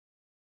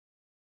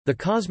The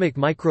cosmic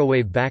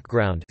microwave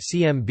background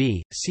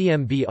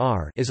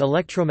 (CMB/CMBR) is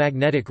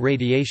electromagnetic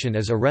radiation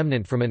as a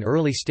remnant from an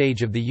early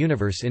stage of the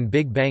universe in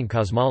Big Bang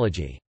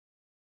cosmology.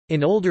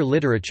 In older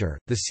literature,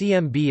 the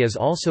CMB is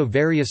also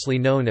variously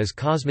known as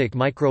cosmic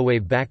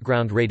microwave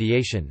background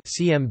radiation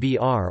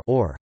 (CMBR)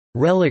 or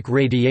relic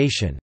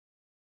radiation.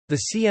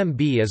 The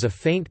CMB is a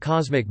faint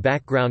cosmic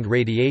background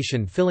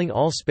radiation filling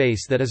all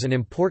space that is an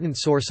important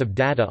source of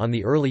data on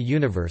the early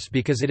universe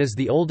because it is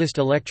the oldest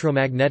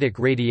electromagnetic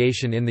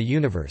radiation in the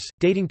universe,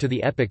 dating to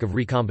the epoch of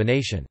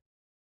recombination.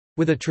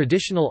 With a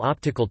traditional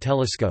optical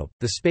telescope,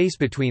 the space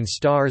between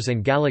stars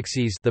and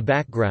galaxies, the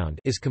background,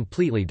 is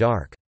completely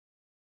dark.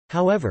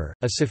 However,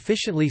 a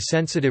sufficiently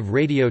sensitive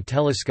radio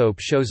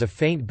telescope shows a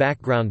faint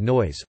background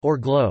noise, or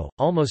glow,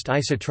 almost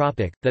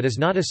isotropic, that is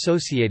not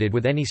associated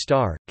with any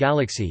star,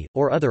 galaxy,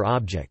 or other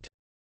object.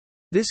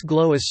 This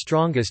glow is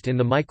strongest in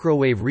the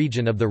microwave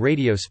region of the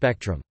radio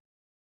spectrum.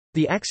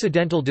 The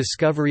accidental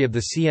discovery of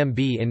the CMB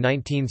in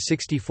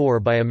 1964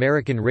 by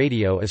American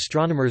radio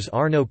astronomers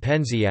Arno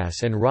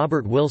Penzias and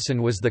Robert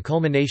Wilson was the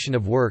culmination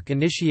of work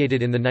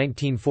initiated in the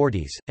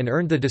 1940s, and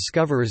earned the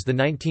discoverers the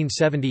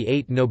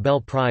 1978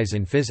 Nobel Prize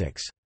in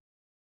Physics.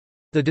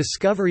 The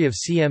discovery of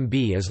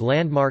CMB is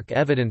landmark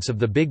evidence of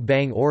the Big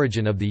Bang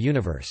origin of the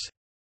universe.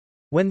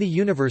 When the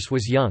universe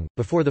was young,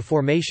 before the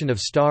formation of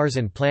stars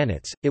and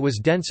planets, it was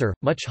denser,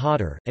 much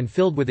hotter, and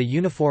filled with a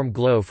uniform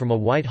glow from a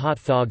white-hot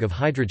fog of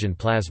hydrogen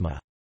plasma.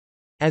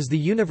 As the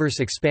universe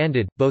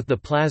expanded, both the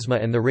plasma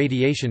and the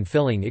radiation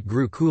filling it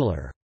grew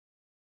cooler.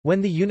 When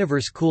the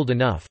universe cooled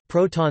enough,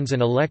 protons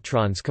and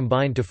electrons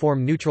combined to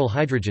form neutral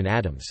hydrogen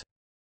atoms.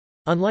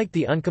 Unlike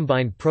the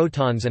uncombined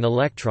protons and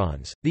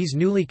electrons, these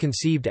newly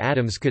conceived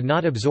atoms could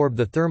not absorb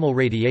the thermal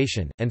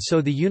radiation, and so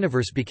the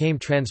universe became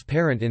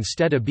transparent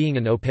instead of being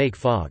an opaque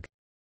fog.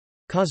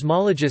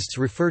 Cosmologists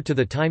refer to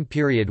the time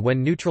period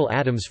when neutral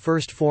atoms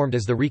first formed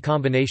as the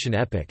recombination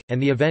epoch,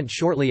 and the event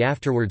shortly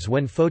afterwards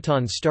when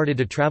photons started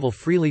to travel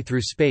freely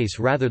through space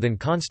rather than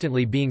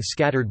constantly being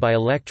scattered by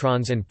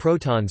electrons and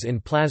protons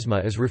in plasma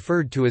is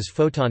referred to as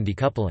photon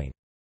decoupling.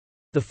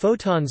 The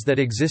photons that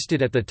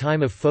existed at the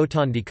time of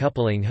photon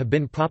decoupling have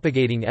been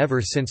propagating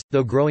ever since,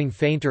 though growing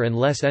fainter and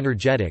less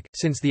energetic,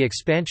 since the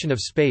expansion of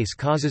space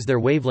causes their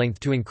wavelength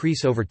to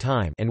increase over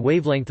time, and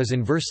wavelength is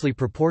inversely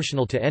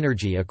proportional to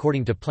energy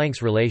according to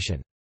Planck's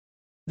relation.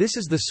 This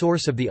is the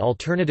source of the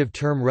alternative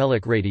term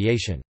relic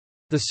radiation.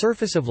 The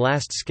surface of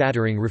last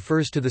scattering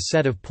refers to the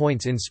set of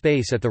points in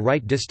space at the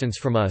right distance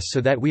from us so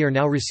that we are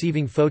now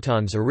receiving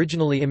photons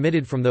originally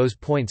emitted from those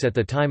points at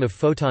the time of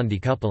photon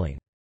decoupling.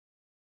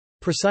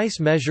 Precise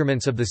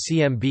measurements of the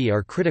CMB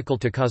are critical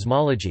to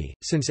cosmology,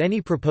 since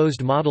any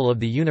proposed model of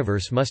the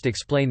universe must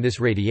explain this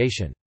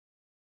radiation.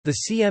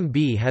 The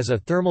CMB has a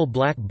thermal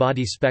black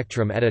body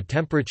spectrum at a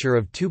temperature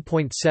of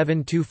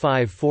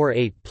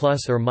 2.72548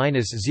 plus or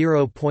minus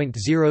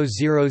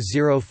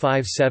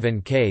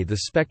 0.00057 K. The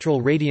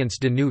spectral radiance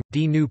d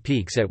nu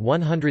peaks at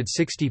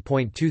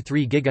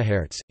 160.23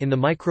 GHz, in the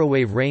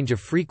microwave range of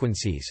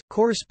frequencies,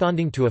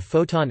 corresponding to a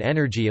photon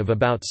energy of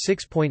about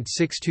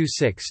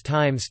 6.626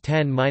 times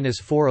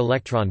 10⁻⁴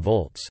 electron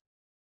volts.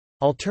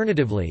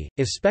 Alternatively,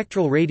 if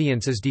spectral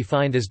radiance is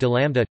defined as d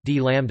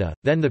lambda,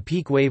 then the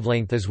peak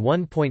wavelength is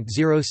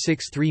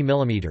 1.063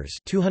 mm,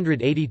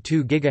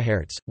 282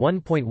 GHz,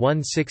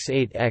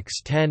 1.168 x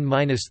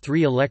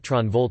 10⁻³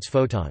 electron volts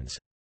photons.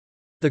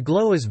 The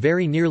glow is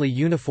very nearly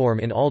uniform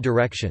in all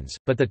directions,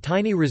 but the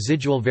tiny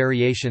residual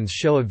variations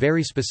show a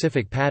very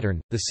specific pattern,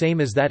 the same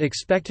as that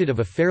expected of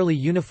a fairly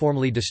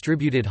uniformly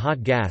distributed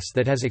hot gas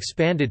that has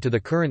expanded to the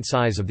current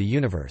size of the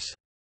universe.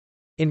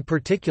 In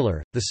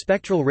particular, the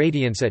spectral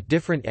radiance at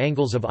different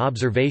angles of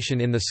observation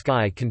in the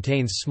sky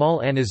contains small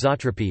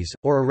anisotropies,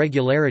 or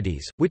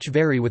irregularities, which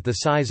vary with the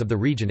size of the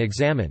region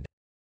examined.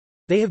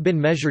 They have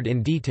been measured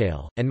in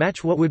detail, and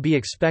match what would be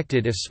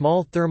expected if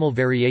small thermal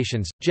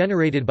variations,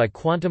 generated by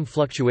quantum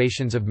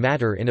fluctuations of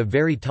matter in a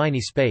very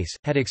tiny space,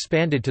 had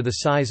expanded to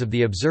the size of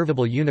the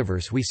observable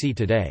universe we see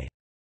today.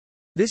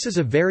 This is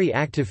a very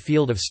active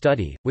field of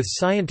study, with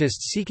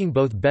scientists seeking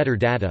both better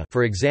data,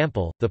 for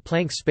example, the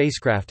Planck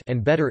spacecraft,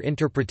 and better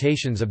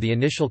interpretations of the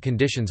initial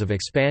conditions of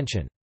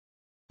expansion.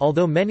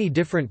 Although many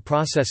different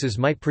processes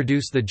might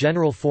produce the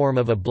general form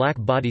of a black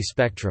body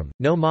spectrum,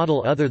 no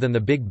model other than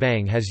the Big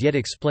Bang has yet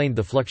explained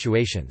the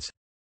fluctuations.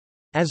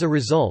 As a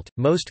result,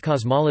 most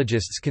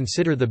cosmologists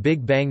consider the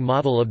Big Bang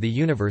model of the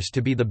universe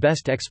to be the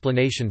best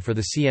explanation for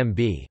the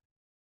CMB.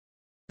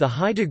 The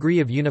high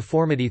degree of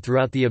uniformity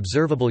throughout the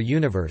observable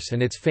universe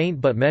and its faint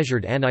but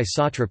measured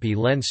anisotropy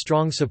lend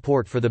strong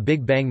support for the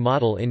Big Bang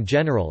model in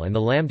general and the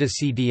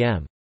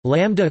lambda-CDM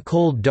lambda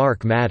cold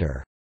dark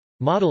matter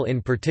model in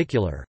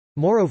particular.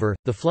 Moreover,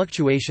 the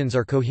fluctuations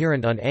are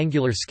coherent on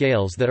angular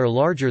scales that are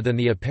larger than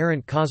the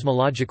apparent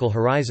cosmological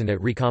horizon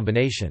at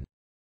recombination.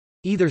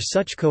 Either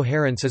such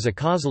coherence is a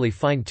causally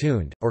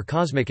fine-tuned, or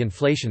cosmic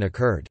inflation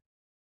occurred.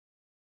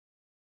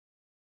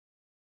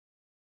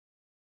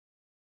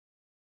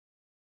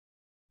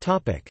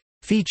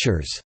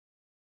 Features.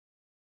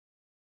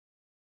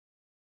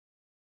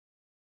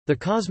 The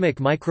cosmic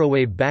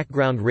microwave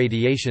background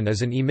radiation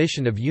is an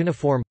emission of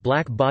uniform,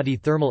 black body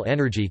thermal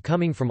energy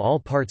coming from all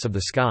parts of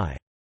the sky.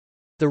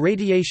 The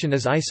radiation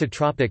is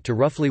isotropic to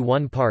roughly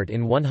 1 part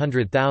in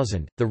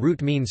 100,000. The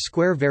root mean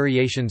square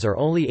variations are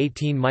only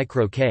 18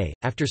 µK,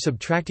 after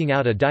subtracting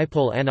out a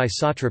dipole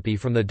anisotropy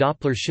from the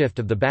Doppler shift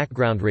of the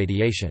background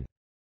radiation.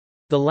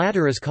 The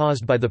latter is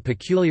caused by the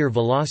peculiar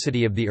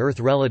velocity of the Earth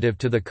relative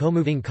to the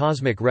comoving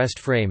cosmic rest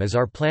frame as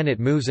our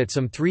planet moves at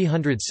some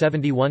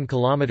 371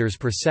 km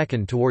per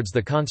second towards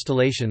the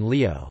constellation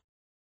Leo.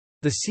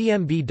 The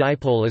CMB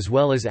dipole as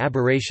well as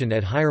aberration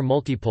at higher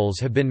multipoles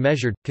have been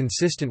measured,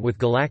 consistent with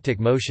galactic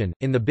motion.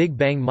 In the Big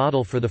Bang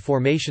model for the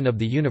formation of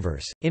the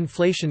universe,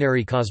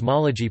 inflationary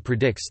cosmology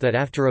predicts that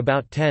after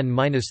about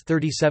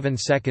 10⁻37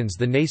 seconds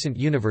the nascent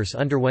universe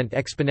underwent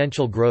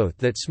exponential growth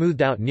that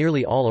smoothed out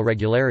nearly all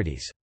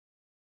irregularities.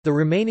 The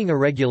remaining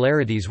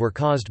irregularities were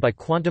caused by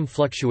quantum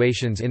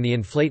fluctuations in the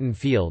inflaton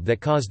field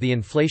that caused the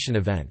inflation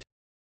event.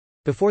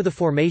 Before the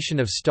formation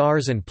of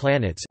stars and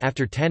planets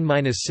after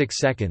 10⁻6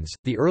 seconds,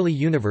 the early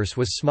universe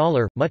was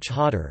smaller, much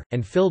hotter,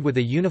 and filled with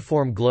a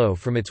uniform glow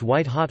from its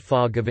white-hot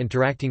fog of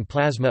interacting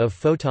plasma of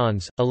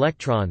photons,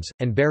 electrons,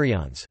 and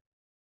baryons.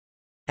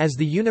 As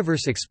the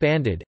universe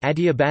expanded,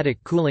 adiabatic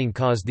cooling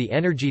caused the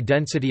energy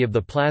density of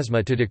the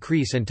plasma to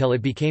decrease until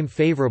it became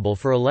favorable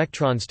for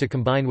electrons to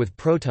combine with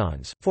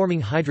protons,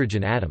 forming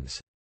hydrogen atoms.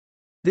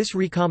 This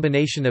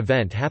recombination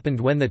event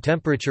happened when the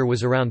temperature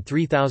was around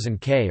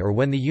 3000 K or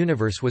when the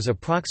universe was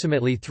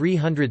approximately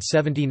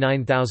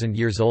 379,000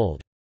 years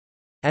old.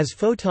 As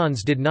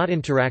photons did not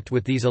interact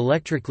with these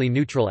electrically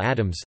neutral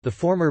atoms, the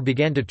former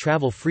began to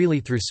travel freely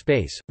through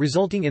space,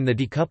 resulting in the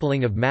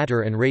decoupling of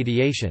matter and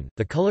radiation.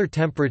 The color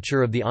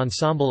temperature of the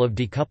ensemble of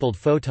decoupled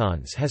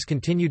photons has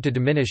continued to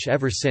diminish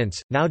ever since,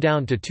 now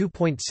down to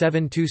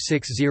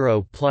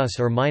 2.7260 plus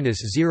or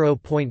minus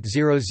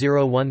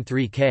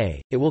 0.0013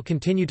 K. It will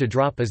continue to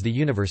drop as the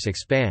universe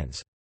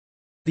expands.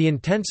 The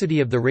intensity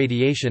of the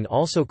radiation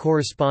also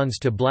corresponds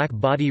to black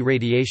body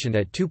radiation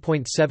at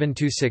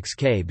 2.726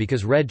 K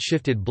because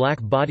red-shifted black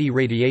body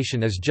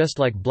radiation is just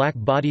like black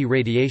body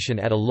radiation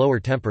at a lower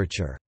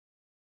temperature.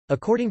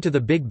 According to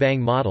the Big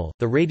Bang model,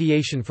 the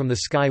radiation from the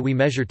sky we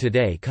measure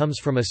today comes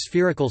from a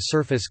spherical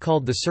surface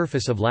called the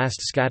surface of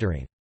last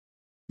scattering.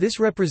 This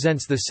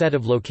represents the set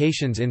of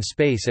locations in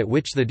space at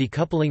which the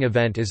decoupling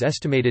event is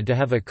estimated to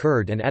have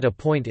occurred and at a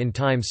point in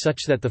time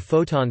such that the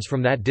photons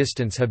from that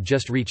distance have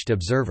just reached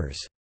observers.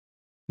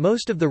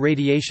 Most of the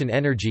radiation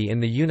energy in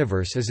the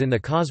universe is in the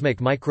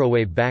cosmic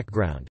microwave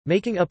background,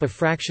 making up a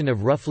fraction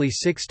of roughly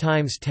 6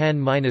 ×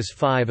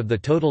 10⁻⁵ of the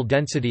total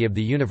density of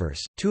the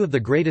universe. Two of the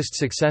greatest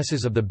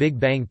successes of the Big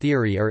Bang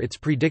theory are its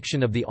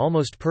prediction of the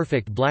almost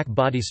perfect black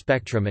body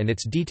spectrum and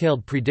its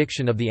detailed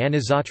prediction of the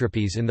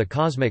anisotropies in the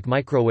cosmic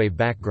microwave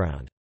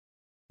background.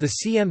 The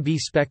CMB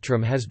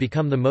spectrum has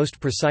become the most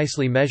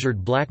precisely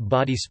measured black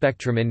body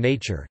spectrum in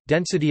nature.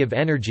 Density of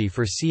energy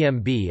for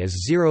CMB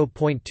is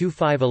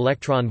 0.25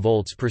 electron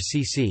volts per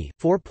cc,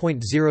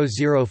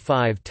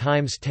 4.005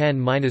 ×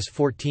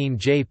 10⁻14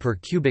 J per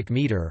cubic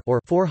meter,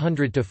 or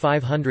 400 to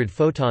 500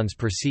 photons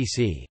per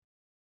cc.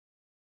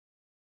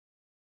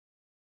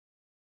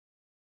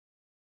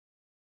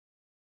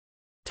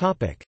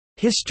 Topic: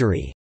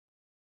 History.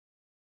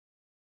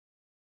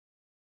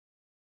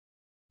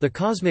 The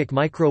cosmic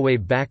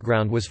microwave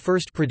background was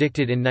first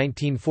predicted in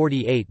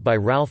 1948 by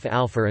Ralph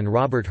Alpher and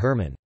Robert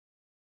Herman.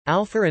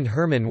 Alpher and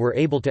Herman were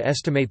able to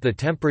estimate the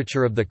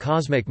temperature of the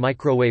cosmic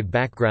microwave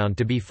background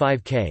to be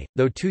 5 K,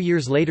 though 2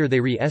 years later they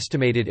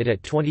re-estimated it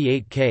at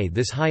 28 K.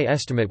 This high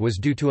estimate was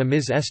due to a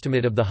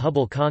mis-estimate of the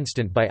Hubble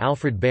constant by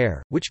Alfred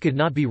Baer, which could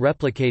not be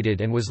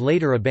replicated and was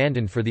later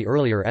abandoned for the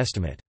earlier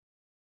estimate.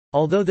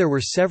 Although there were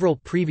several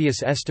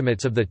previous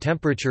estimates of the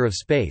temperature of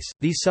space,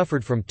 these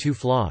suffered from two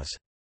flaws.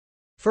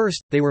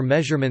 First, they were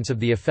measurements of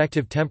the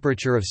effective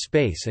temperature of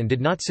space and did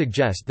not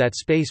suggest that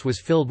space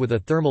was filled with a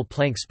thermal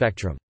Planck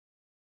spectrum.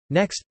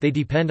 Next, they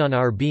depend on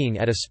our being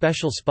at a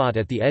special spot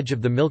at the edge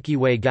of the Milky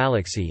Way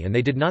galaxy and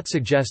they did not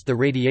suggest the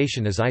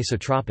radiation is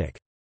isotropic.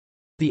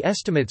 The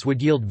estimates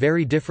would yield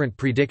very different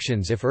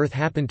predictions if Earth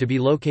happened to be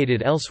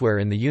located elsewhere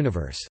in the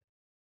universe.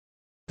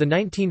 The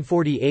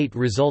 1948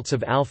 results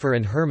of Alpher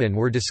and Herman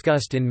were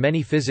discussed in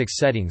many physics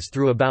settings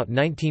through about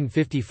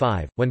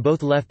 1955, when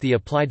both left the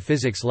Applied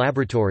Physics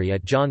Laboratory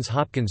at Johns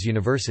Hopkins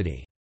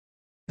University.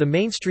 The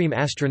mainstream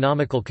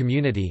astronomical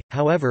community,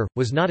 however,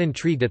 was not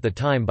intrigued at the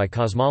time by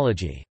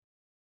cosmology.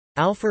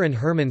 Alpher and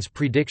Herman's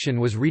prediction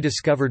was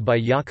rediscovered by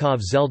Yakov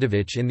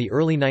Zeldovich in the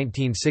early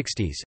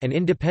 1960s, and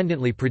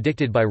independently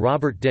predicted by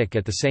Robert Dicke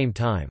at the same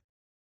time.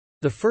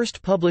 The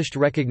first published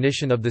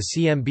recognition of the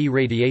CMB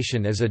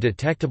radiation as a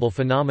detectable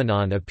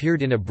phenomenon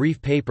appeared in a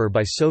brief paper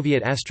by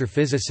Soviet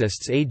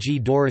astrophysicists A. G.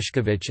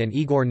 Doroshkovich and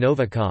Igor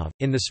Novikov,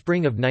 in the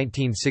spring of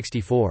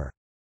 1964.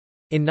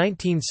 In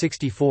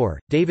 1964,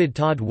 David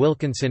Todd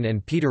Wilkinson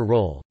and Peter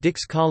Roll,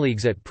 Dicke's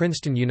colleagues at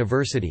Princeton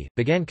University,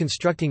 began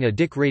constructing a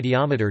Dicke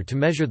radiometer to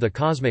measure the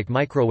cosmic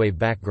microwave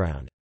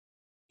background.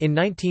 In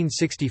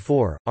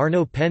 1964,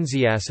 Arno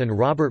Penzias and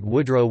Robert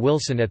Woodrow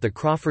Wilson at the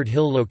Crawford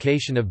Hill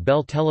location of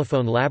Bell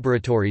Telephone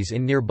Laboratories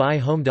in nearby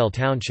Homedale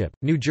Township,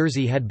 New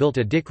Jersey had built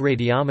a Dick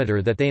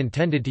radiometer that they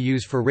intended to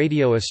use for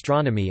radio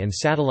astronomy and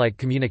satellite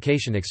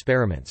communication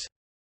experiments.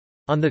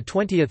 On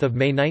 20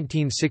 May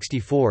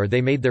 1964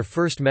 they made their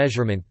first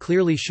measurement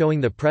clearly showing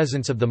the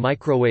presence of the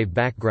microwave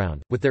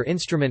background, with their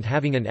instrument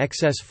having an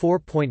excess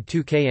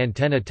 4.2 K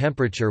antenna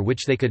temperature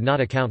which they could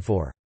not account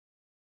for.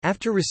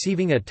 After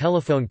receiving a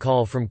telephone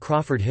call from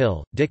Crawford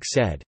Hill, Dick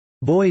said,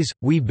 "Boys,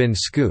 we've been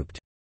scooped."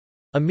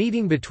 A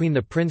meeting between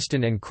the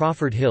Princeton and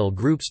Crawford Hill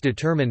groups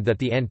determined that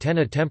the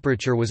antenna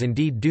temperature was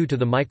indeed due to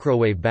the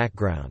microwave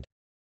background.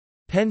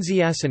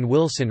 Penzias and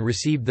Wilson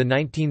received the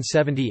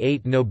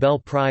 1978 Nobel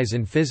Prize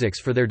in Physics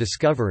for their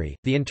discovery.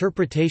 The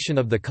interpretation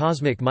of the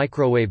cosmic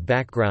microwave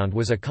background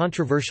was a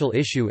controversial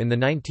issue in the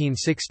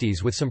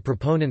 1960s, with some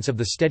proponents of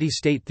the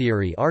steady-state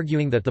theory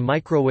arguing that the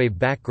microwave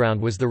background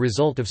was the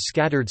result of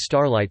scattered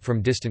starlight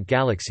from distant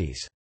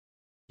galaxies.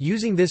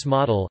 Using this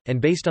model,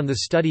 and based on the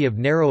study of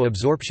narrow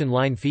absorption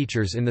line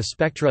features in the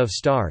spectra of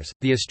stars,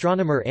 the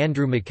astronomer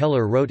Andrew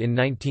McKellar wrote in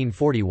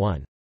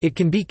 1941. It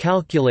can be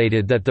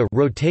calculated that the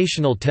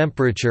rotational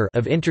temperature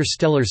of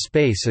interstellar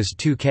space is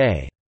 2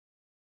 K.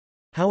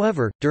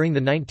 However, during the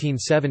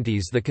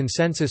 1970s the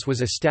consensus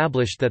was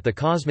established that the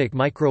cosmic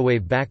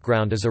microwave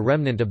background is a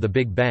remnant of the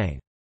Big Bang.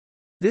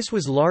 This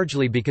was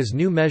largely because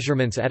new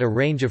measurements at a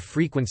range of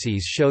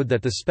frequencies showed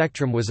that the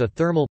spectrum was a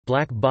thermal,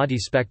 black body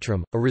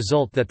spectrum, a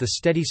result that the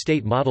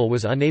steady-state model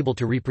was unable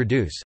to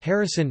reproduce.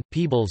 Harrison,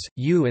 Peebles,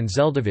 Yu and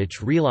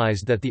Zeldovich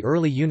realized that the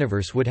early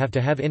universe would have to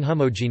have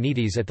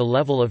inhomogeneities at the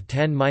level of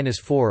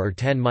 10⁻⁴ or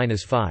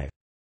 10⁻⁵.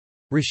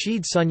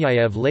 Rashid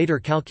Sunyaev later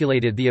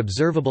calculated the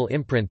observable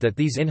imprint that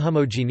these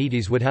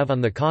inhomogeneities would have on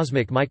the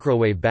cosmic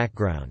microwave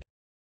background.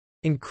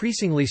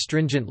 Increasingly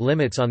stringent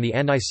limits on the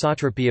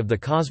anisotropy of the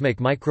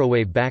cosmic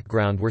microwave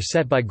background were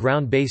set by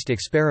ground-based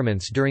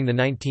experiments during the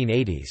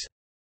 1980s.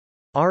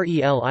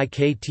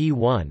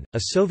 RELIKT-1, a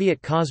Soviet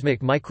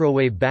cosmic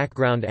microwave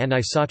background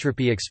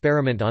anisotropy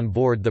experiment on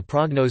board the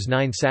Prognoz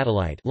 9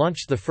 satellite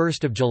launched 1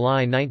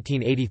 July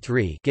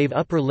 1983, gave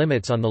upper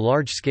limits on the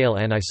large-scale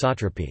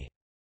anisotropy.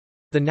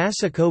 The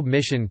NASA COBE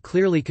mission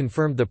clearly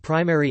confirmed the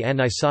primary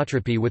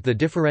anisotropy with the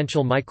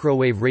differential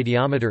microwave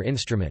radiometer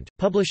instrument,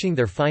 publishing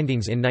their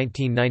findings in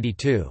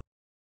 1992.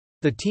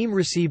 The team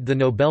received the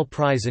Nobel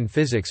Prize in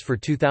Physics for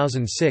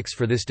 2006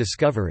 for this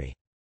discovery.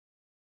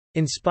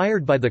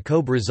 Inspired by the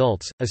COBE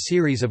results, a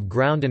series of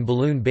ground and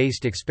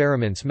balloon-based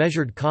experiments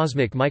measured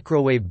cosmic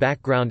microwave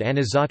background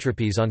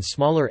anisotropies on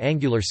smaller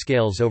angular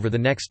scales over the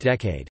next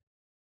decade.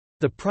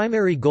 The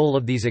primary goal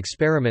of these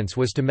experiments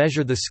was to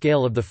measure the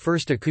scale of the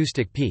first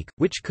acoustic peak,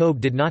 which COBE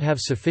did not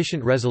have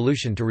sufficient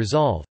resolution to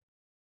resolve.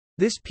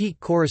 This peak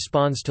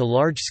corresponds to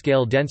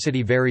large-scale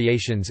density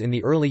variations in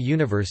the early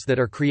universe that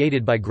are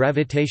created by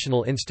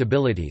gravitational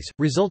instabilities,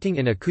 resulting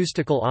in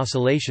acoustical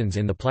oscillations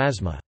in the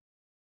plasma.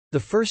 The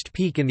first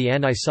peak in the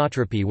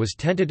anisotropy was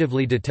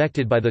tentatively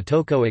detected by the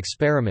TOCO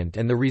experiment,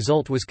 and the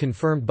result was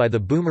confirmed by the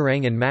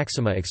Boomerang and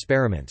Maxima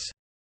experiments.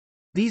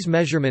 These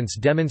measurements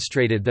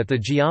demonstrated that the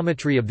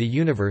geometry of the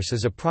universe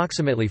is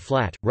approximately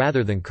flat,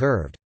 rather than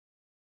curved.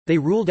 They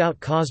ruled out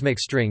cosmic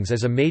strings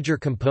as a major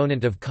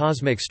component of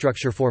cosmic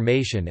structure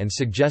formation and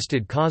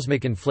suggested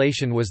cosmic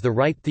inflation was the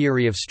right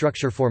theory of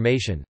structure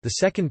formation. The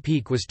second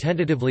peak was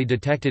tentatively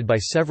detected by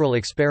several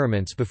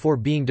experiments before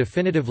being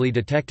definitively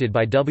detected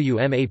by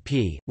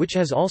WMAP, which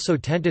has also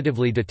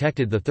tentatively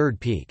detected the third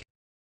peak.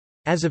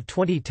 As of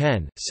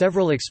 2010,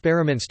 several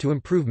experiments to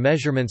improve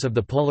measurements of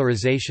the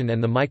polarization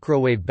and the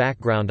microwave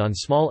background on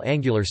small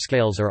angular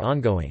scales are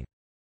ongoing.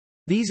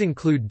 These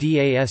include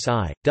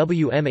DASI,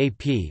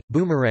 WMAP,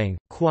 Boomerang,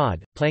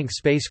 Quad, Planck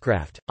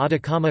spacecraft,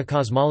 Atacama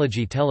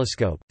Cosmology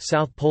Telescope,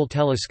 South Pole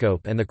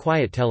Telescope and the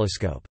Quiet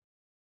Telescope.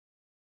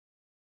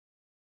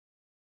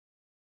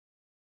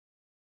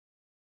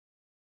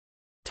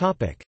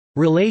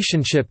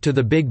 Relationship to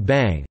the Big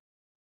Bang.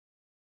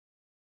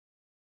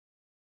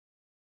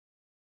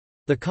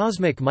 The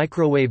cosmic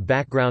microwave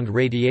background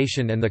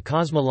radiation and the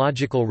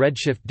cosmological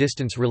redshift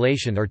distance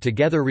relation are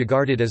together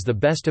regarded as the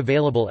best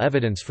available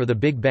evidence for the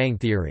Big Bang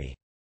theory.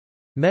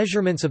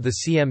 Measurements of the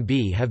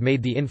CMB have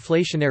made the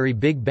inflationary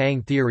Big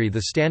Bang theory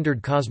the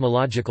standard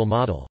cosmological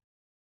model.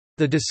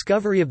 The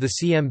discovery of the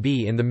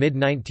CMB in the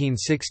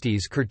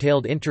mid-1960s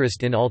curtailed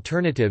interest in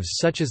alternatives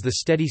such as the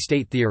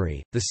steady-state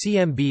theory. The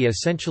CMB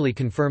essentially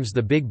confirms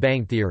the Big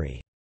Bang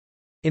theory.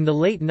 In the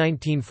late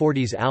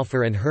 1940s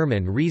Alpher and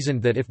Herman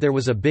reasoned that if there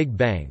was a Big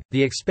Bang,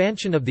 the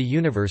expansion of the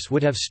universe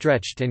would have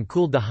stretched and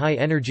cooled the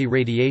high-energy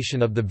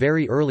radiation of the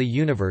very early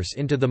universe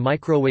into the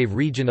microwave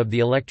region of the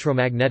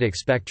electromagnetic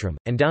spectrum,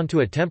 and down to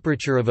a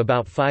temperature of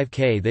about 5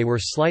 K. They were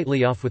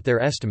slightly off with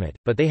their estimate,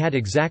 but they had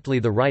exactly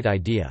the right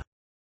idea.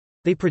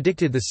 They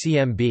predicted the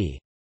CMB.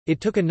 It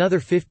took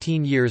another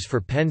 15 years for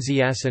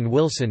Penzias and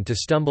Wilson to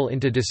stumble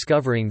into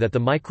discovering that the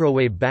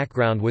microwave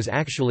background was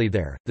actually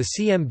there. The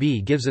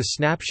CMB gives a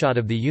snapshot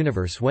of the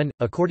universe when,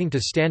 according to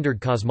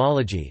standard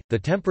cosmology, the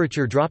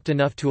temperature dropped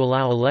enough to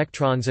allow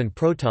electrons and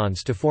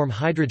protons to form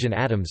hydrogen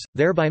atoms,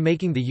 thereby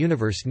making the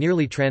universe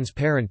nearly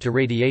transparent to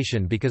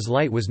radiation because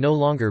light was no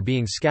longer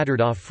being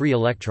scattered off free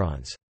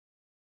electrons.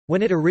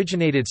 When it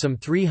originated some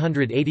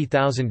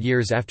 380,000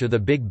 years after the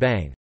Big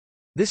Bang,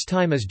 this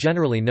time is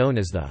generally known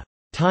as the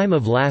time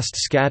of last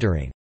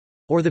scattering,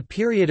 or the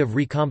period of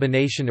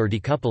recombination or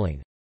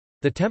decoupling.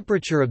 The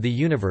temperature of the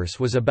universe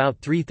was about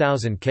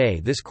 3000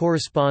 K. This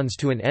corresponds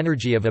to an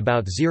energy of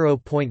about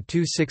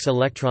 0.26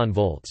 electron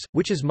volts,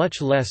 which is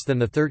much less than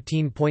the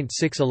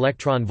 13.6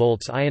 electron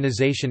volts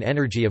ionization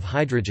energy of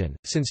hydrogen.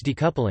 Since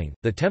decoupling,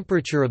 the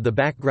temperature of the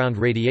background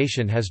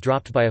radiation has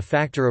dropped by a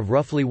factor of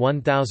roughly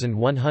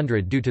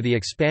 1100 due to the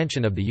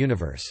expansion of the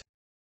universe.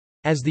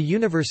 As the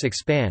universe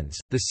expands,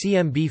 the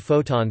CMB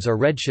photons are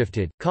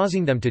redshifted,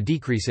 causing them to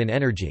decrease in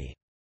energy.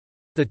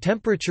 The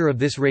temperature of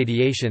this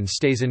radiation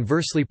stays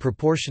inversely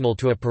proportional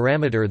to a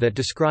parameter that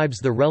describes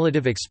the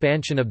relative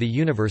expansion of the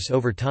universe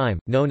over time,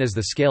 known as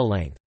the scale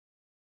length.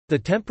 The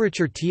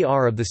temperature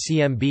Tr of the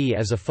CMB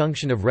as a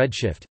function of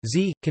redshift,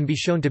 Z, can be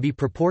shown to be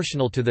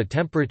proportional to the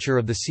temperature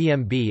of the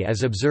CMB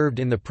as observed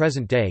in the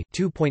present day,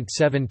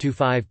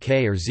 2.725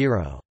 K or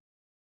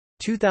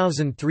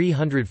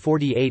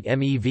 0.2348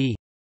 MeV.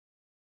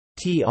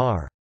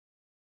 Tr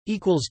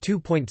equals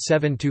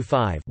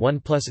 2.725 1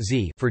 plus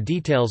Z. For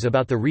details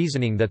about the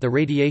reasoning that the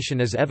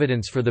radiation is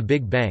evidence for the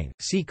Big Bang,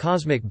 see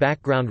cosmic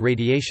background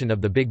radiation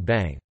of the Big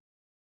Bang.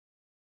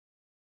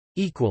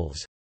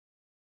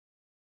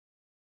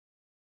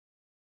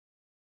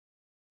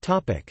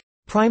 Topic: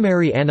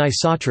 Primary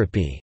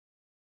anisotropy.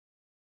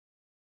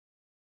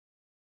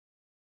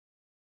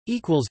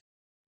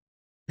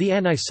 The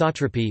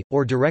anisotropy,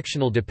 or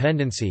directional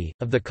dependency,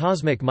 of the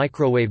cosmic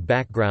microwave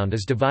background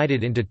is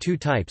divided into two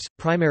types: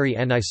 primary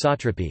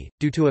anisotropy,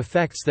 due to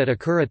effects that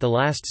occur at the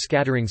last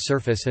scattering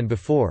surface and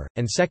before,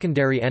 and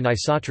secondary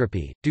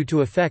anisotropy, due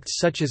to effects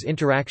such as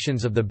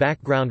interactions of the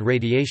background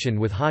radiation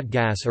with hot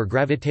gas or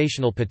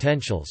gravitational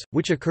potentials,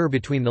 which occur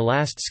between the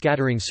last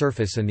scattering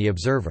surface and the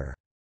observer.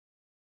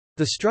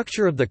 The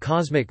structure of the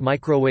cosmic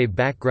microwave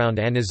background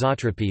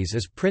anisotropies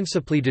is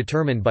principally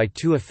determined by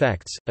two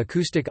effects: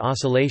 acoustic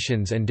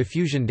oscillations and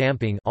diffusion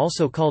damping,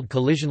 also called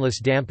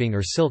collisionless damping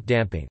or Silk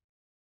damping.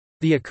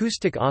 The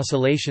acoustic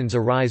oscillations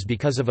arise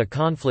because of a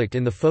conflict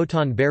in the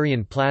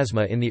photon-baryon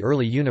plasma in the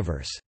early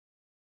universe.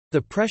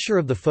 The pressure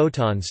of the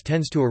photons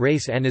tends to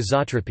erase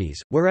anisotropies,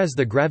 whereas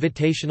the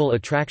gravitational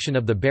attraction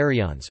of the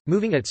baryons,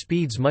 moving at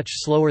speeds much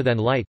slower than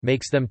light,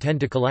 makes them tend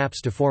to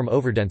collapse to form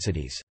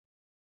overdensities.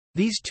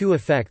 These two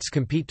effects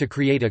compete to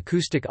create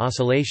acoustic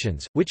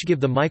oscillations, which give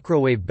the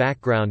microwave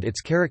background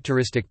its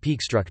characteristic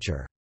peak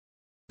structure.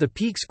 The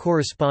peaks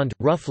correspond,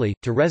 roughly,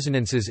 to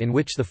resonances in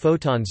which the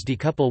photons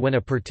decouple when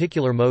a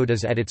particular mode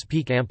is at its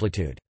peak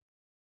amplitude.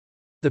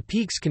 The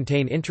peaks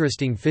contain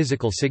interesting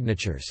physical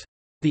signatures.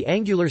 The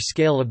angular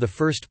scale of the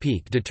first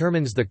peak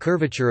determines the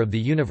curvature of the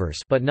universe,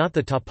 but not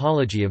the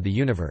topology of the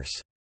universe.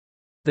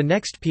 The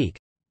next peak,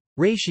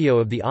 ratio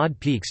of the odd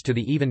peaks to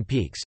the even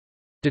peaks,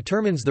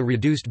 determines the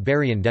reduced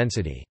baryon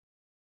density.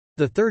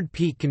 The third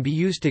peak can be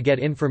used to get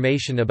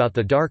information about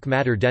the dark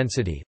matter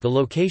density. The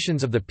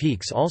locations of the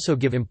peaks also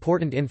give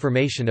important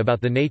information about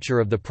the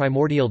nature of the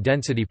primordial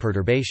density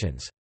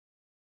perturbations.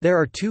 There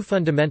are two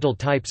fundamental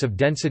types of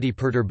density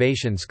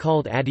perturbations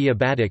called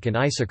adiabatic and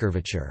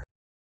isocurvature.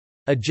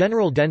 A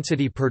general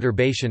density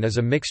perturbation is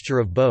a mixture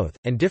of both,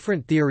 and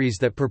different theories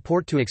that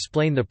purport to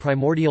explain the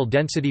primordial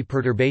density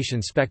perturbation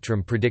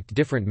spectrum predict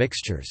different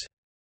mixtures.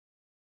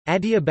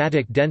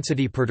 Adiabatic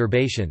density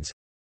perturbations.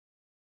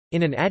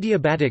 In an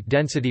adiabatic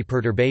density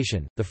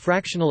perturbation, the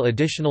fractional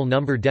additional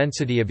number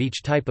density of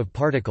each type of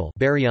particle,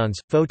 baryons,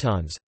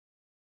 photons,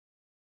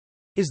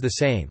 is the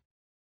same.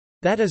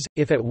 That is,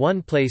 if at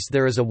one place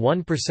there is a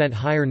 1%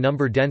 higher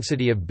number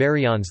density of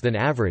baryons than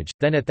average,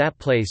 then at that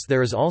place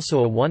there is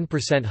also a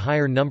 1%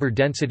 higher number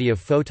density of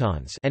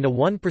photons and a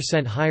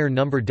 1% higher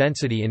number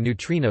density in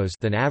neutrinos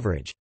than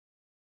average.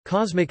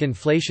 Cosmic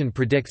inflation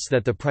predicts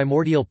that the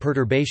primordial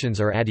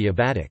perturbations are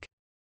adiabatic.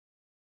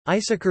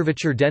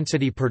 Isocurvature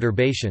density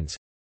perturbations.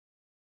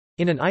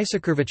 In an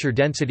isocurvature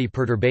density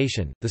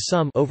perturbation, the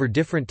sum over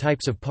different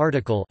types of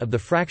particle of the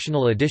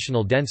fractional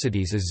additional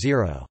densities is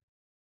zero.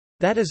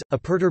 That is, a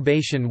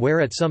perturbation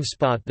where at some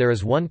spot there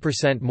is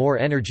 1% more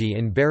energy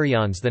in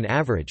baryons than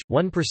average,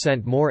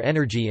 1% more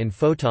energy in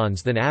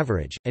photons than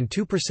average, and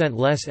 2%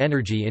 less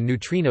energy in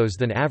neutrinos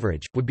than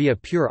average, would be a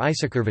pure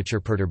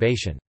isocurvature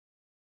perturbation.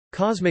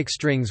 Cosmic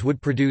strings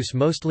would produce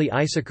mostly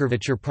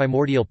isocurvature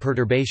primordial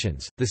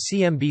perturbations. The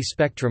CMB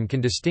spectrum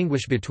can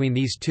distinguish between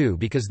these two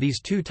because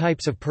these two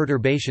types of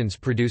perturbations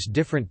produce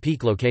different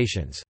peak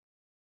locations.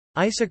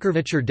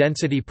 Isocurvature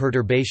density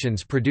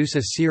perturbations produce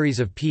a series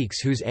of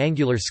peaks whose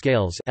angular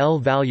scales L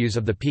values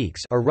of the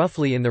peaks are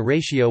roughly in the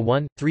ratio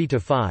 1:3 to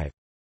 5,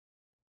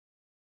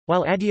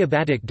 while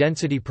adiabatic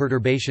density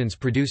perturbations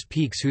produce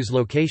peaks whose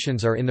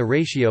locations are in the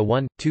ratio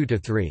 1:2 to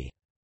 3.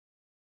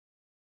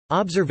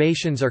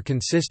 Observations are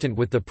consistent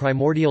with the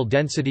primordial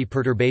density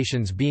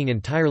perturbations being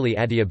entirely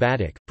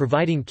adiabatic,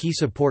 providing key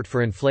support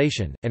for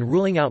inflation, and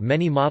ruling out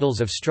many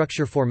models of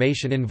structure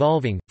formation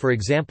involving, for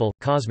example,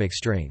 cosmic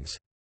strings.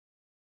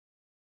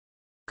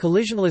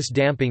 Collisionless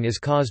damping is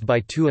caused by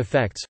two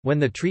effects: when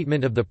the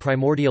treatment of the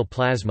primordial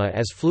plasma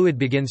as fluid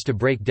begins to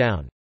break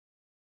down,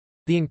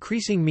 the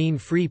increasing mean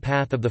free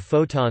path of the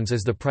photons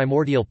as the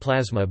primordial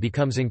plasma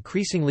becomes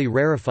increasingly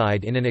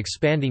rarefied in an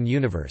expanding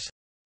universe,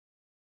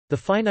 the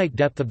finite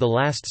depth of the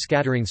last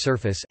scattering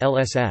surface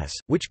 (LSS),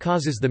 which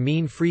causes the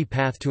mean free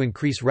path to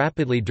increase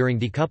rapidly during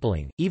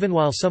decoupling, even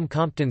while some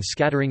Compton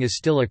scattering is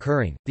still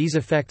occurring. These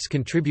effects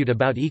contribute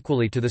about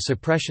equally to the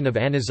suppression of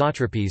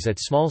anisotropies at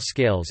small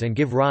scales and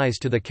give rise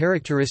to the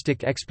characteristic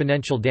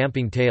exponential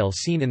damping tail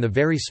seen in the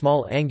very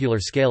small angular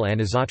scale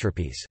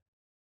anisotropies.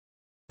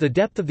 The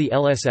depth of the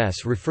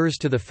LSS refers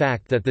to the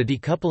fact that the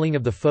decoupling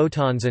of the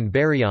photons and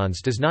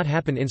baryons does not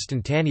happen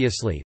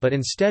instantaneously, but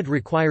instead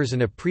requires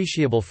an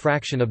appreciable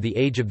fraction of the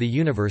age of the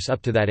universe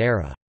up to that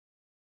era.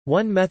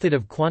 One method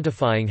of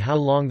quantifying how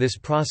long this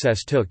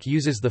process took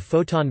uses the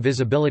photon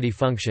visibility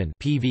function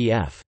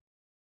 (PVF).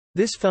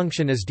 This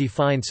function is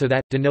defined so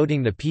that,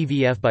 denoting the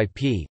PVF by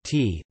p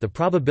t, the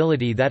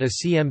probability that a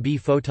CMB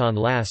photon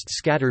lasts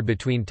scattered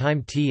between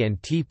time t and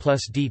t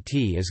plus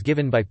dt is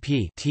given by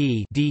p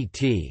t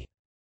dt.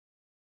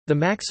 The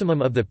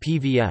maximum of the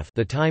PVF,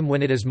 the time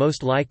when it is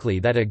most likely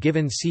that a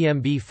given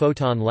CMB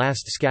photon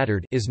lasts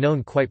scattered, is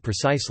known quite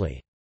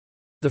precisely.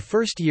 The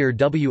first-year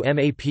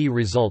WMAP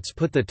results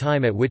put the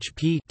time at which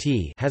p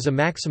has a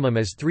maximum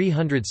as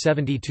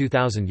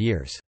 372,000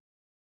 years.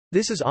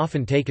 This is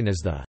often taken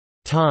as the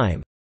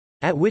time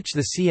at which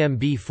the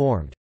CMB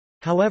formed.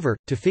 However,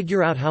 to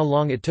figure out how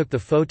long it took the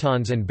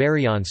photons and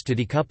baryons to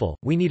decouple,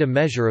 we need a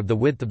measure of the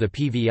width of the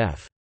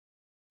PVF.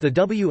 The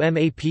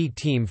WMAP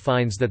team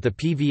finds that the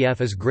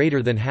PVF is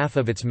greater than half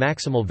of its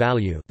maximal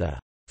value, the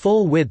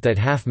full width at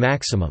half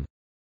maximum,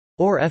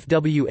 or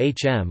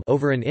FWHM,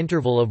 over an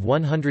interval of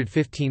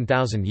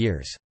 115,000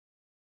 years.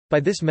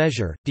 By this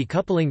measure,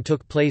 decoupling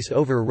took place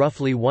over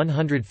roughly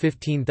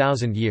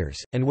 115,000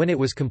 years, and when it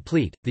was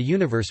complete, the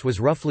universe was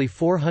roughly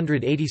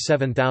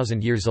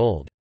 487,000 years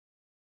old.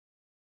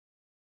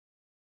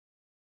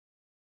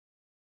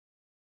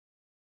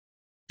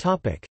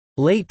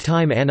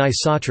 Late-time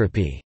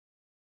anisotropy.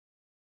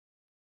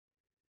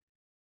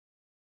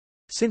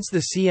 Since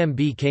the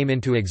CMB came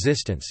into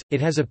existence,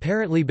 it has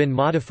apparently been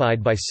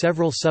modified by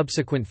several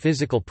subsequent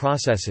physical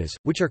processes,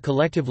 which are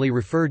collectively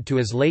referred to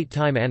as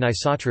late-time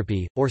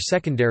anisotropy, or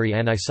secondary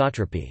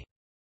anisotropy.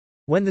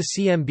 When the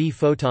CMB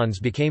photons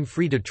became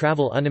free to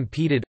travel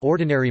unimpeded,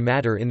 ordinary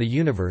matter in the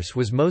universe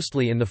was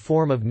mostly in the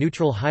form of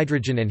neutral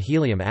hydrogen and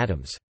helium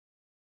atoms.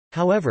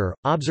 However,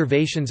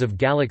 observations of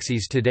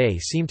galaxies today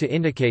seem to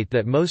indicate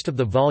that most of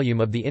the volume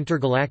of the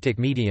intergalactic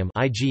medium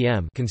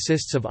 (IgM)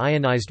 consists of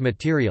ionized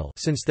material,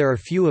 since there are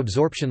few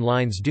absorption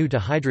lines due to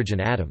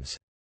hydrogen atoms.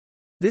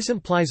 This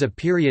implies a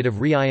period of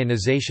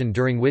reionization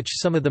during which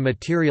some of the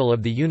material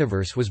of the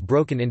universe was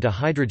broken into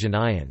hydrogen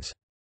ions.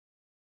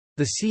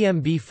 The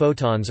CMB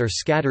photons are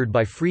scattered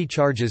by free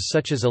charges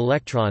such as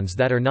electrons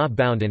that are not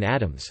bound in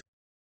atoms.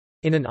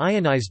 In an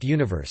ionized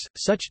universe,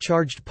 such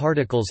charged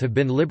particles have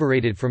been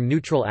liberated from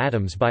neutral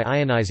atoms by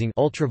ionizing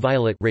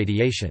ultraviolet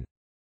radiation.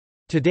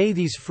 Today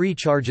these free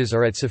charges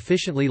are at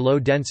sufficiently low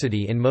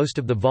density in most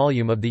of the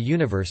volume of the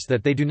universe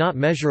that they do not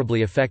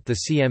measurably affect the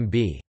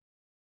CMB.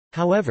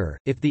 However,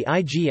 if the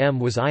IgM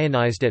was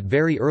ionized at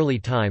very early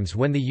times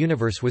when the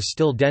universe was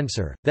still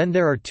denser, then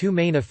there are two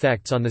main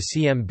effects on the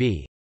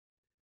CMB.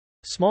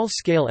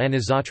 Small-scale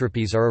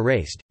anisotropies are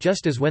erased,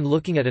 just as when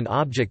looking at an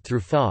object through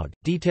fog,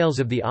 details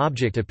of the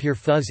object appear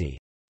fuzzy.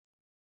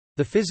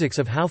 The physics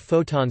of how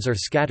photons are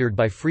scattered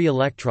by free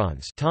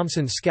electrons,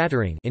 Thomson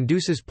scattering,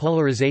 induces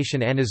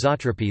polarization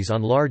anisotropies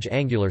on large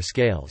angular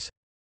scales.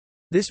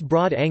 This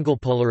broad-angle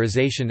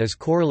polarization is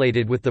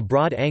correlated with the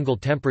broad-angle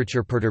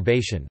temperature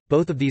perturbation.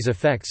 Both of these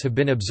effects have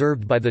been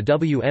observed by the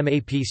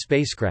WMAP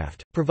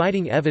spacecraft,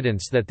 providing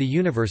evidence that the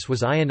universe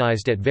was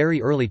ionized at very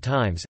early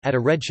times, at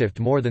a redshift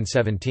more than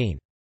 17.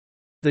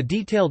 The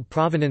detailed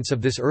provenance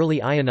of this early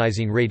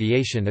ionizing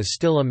radiation is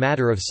still a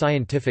matter of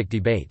scientific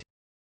debate.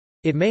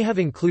 It may have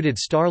included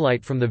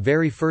starlight from the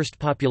very first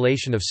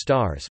population of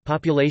stars,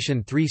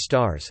 population 3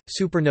 stars,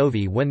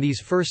 supernovae when these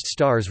first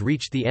stars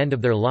reached the end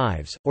of their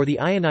lives, or the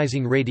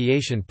ionizing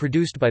radiation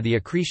produced by the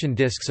accretion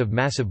disks of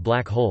massive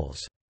black holes.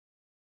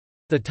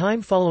 The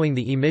time following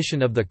the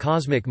emission of the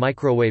cosmic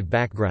microwave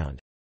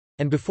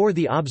background—and before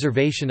the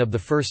observation of the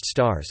first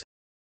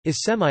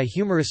stars—is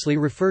semi-humorously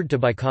referred to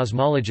by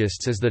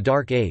cosmologists as the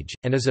Dark Age,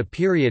 and is a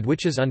period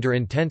which is under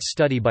intense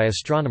study by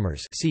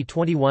astronomers. See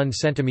 21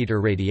 cm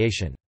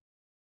radiation.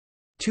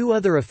 Two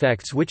other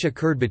effects which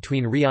occurred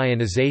between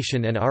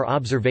reionization and our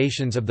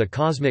observations of the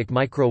cosmic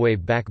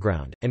microwave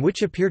background, and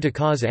which appear to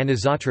cause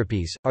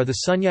anisotropies, are the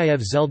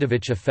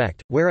Sunyaev-Zeldovich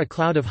effect, where a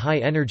cloud of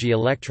high-energy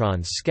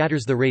electrons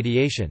scatters the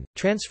radiation,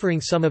 transferring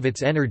some of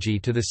its energy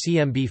to the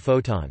CMB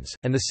photons,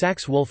 and the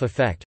Sachs-Wolf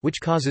effect, which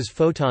causes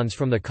photons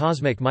from the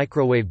cosmic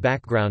microwave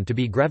background to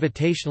be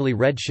gravitationally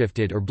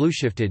redshifted or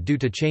blueshifted due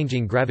to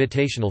changing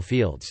gravitational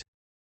fields.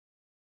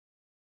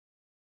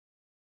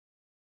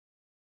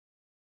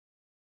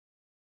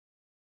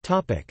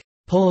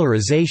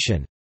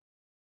 Polarization.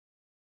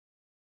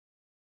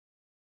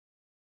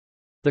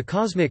 The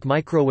cosmic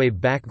microwave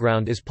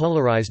background is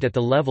polarized at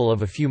the level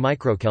of a few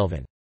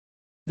microkelvin.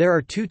 There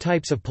are two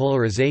types of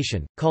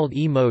polarization, called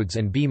E modes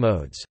and B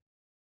modes.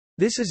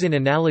 This is in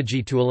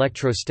analogy to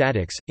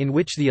electrostatics, in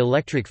which the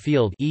electric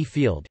field E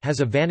field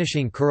has a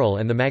vanishing curl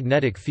and the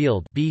magnetic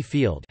field B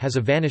field has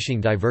a vanishing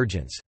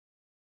divergence.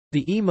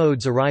 The E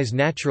modes arise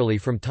naturally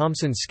from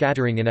Thomson's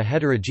scattering in a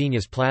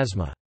heterogeneous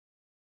plasma.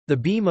 The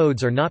B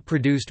modes are not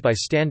produced by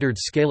standard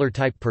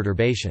scalar-type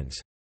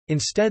perturbations.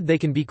 Instead they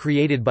can be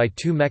created by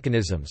two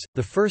mechanisms.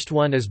 The first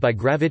one is by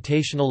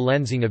gravitational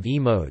lensing of E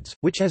modes,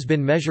 which has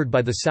been measured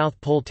by the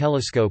South Pole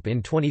Telescope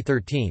in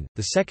 2013.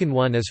 The second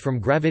one is from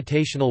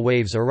gravitational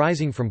waves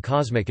arising from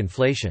cosmic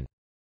inflation.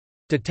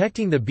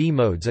 Detecting the B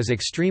modes is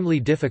extremely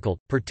difficult,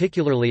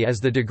 particularly as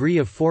the degree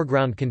of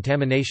foreground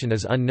contamination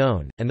is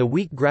unknown, and the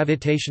weak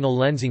gravitational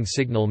lensing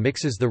signal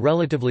mixes the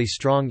relatively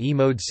strong E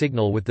mode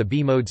signal with the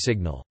B mode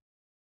signal.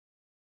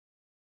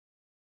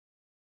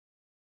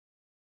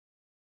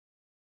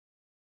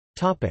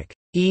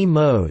 E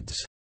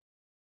modes.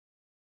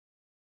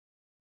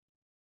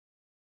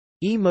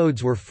 E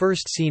modes were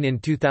first seen in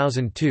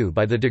 2002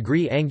 by the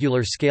Degree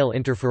Angular Scale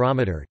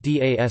Interferometer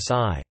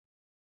 (DASI).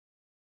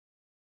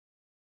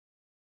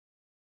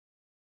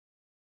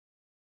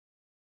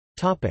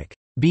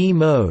 B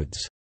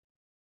modes.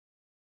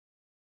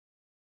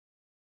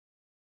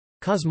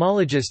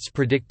 Cosmologists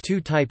predict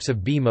two types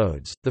of B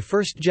modes, the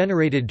first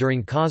generated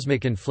during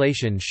cosmic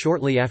inflation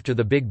shortly after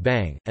the Big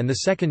Bang, and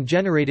the second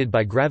generated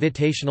by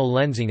gravitational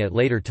lensing at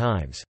later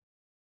times.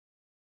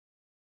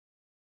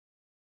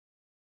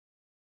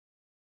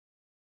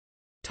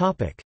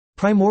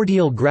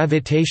 Primordial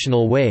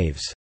gravitational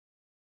waves.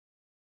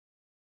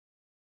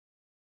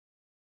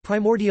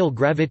 Primordial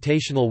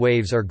gravitational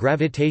waves are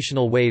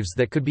gravitational waves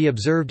that could be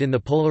observed in the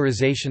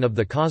polarization of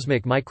the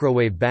cosmic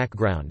microwave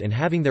background and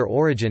having their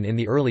origin in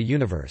the early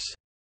universe.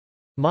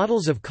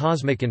 Models of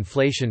cosmic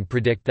inflation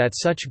predict that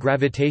such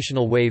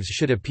gravitational waves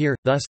should appear,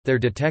 thus, their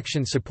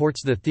detection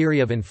supports the theory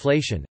of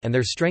inflation, and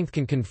their strength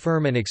can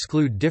confirm and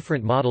exclude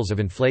different models of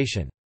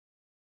inflation.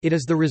 It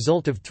is the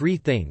result of three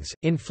things: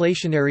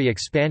 inflationary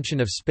expansion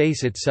of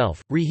space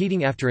itself,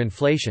 reheating after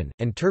inflation,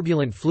 and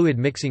turbulent fluid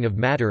mixing of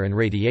matter and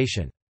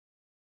radiation.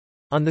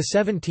 On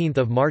 17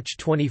 March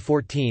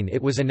 2014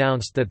 it was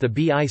announced that the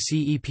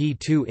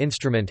BICEP-2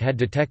 instrument had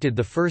detected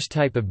the first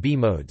type of B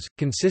modes,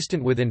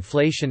 consistent with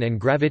inflation and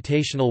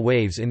gravitational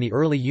waves in the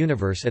early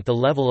universe at the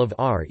level of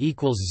R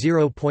equals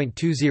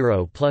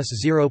 0.20 plus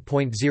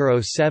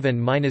 0.07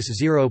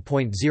 minus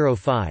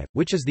 0.05,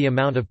 which is the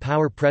amount of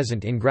power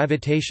present in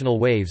gravitational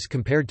waves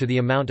compared to the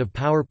amount of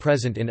power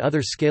present in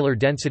other scalar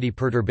density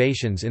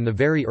perturbations in the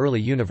very early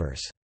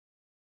universe.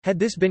 Had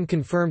this been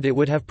confirmed it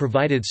would have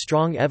provided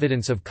strong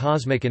evidence of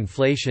cosmic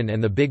inflation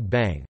and the Big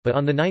Bang, but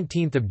on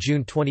 19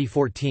 June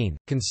 2014,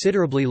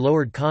 considerably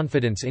lowered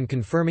confidence in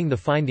confirming the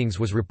findings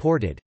was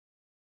reported.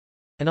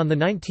 And on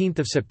 19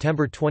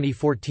 September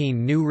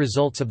 2014 new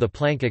results of the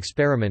Planck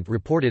experiment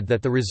reported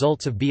that the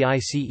results of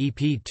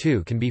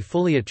BICEP-2 can be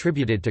fully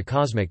attributed to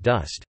cosmic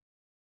dust.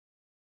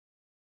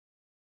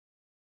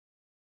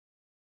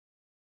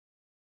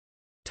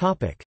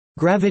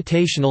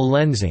 Gravitational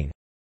lensing.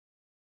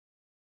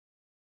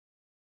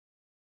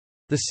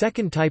 The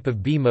second type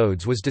of B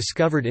modes was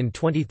discovered in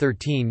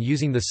 2013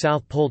 using the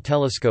South Pole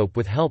Telescope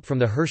with help from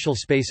the Herschel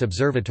Space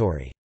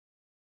Observatory.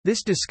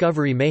 This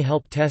discovery may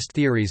help test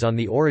theories on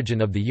the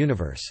origin of the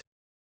universe.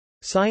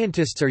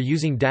 Scientists are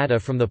using data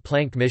from the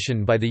Planck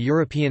mission by the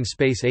European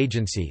Space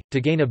Agency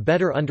to gain a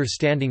better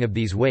understanding of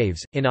these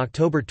waves. In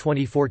October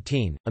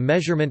 2014, a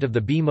measurement of the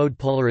B mode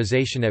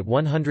polarization at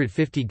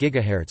 150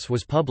 GHz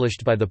was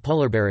published by the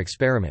PolarBear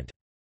experiment.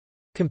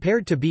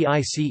 Compared to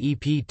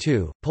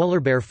BICEP-2,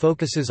 PolarBear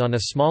focuses on a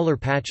smaller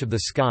patch of the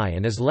sky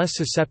and is less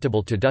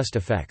susceptible to dust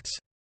effects.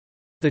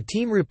 The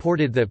team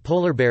reported that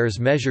PolarBear's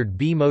measured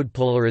B-mode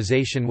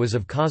polarization was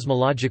of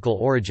cosmological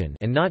origin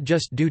and not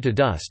just due to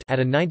dust at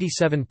a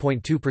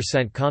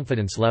 97.2%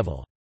 confidence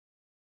level.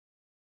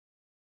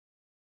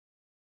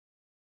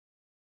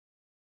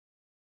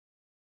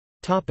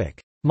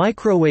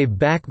 Microwave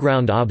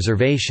background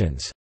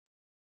observations.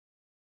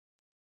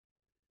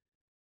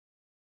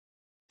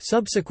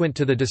 Subsequent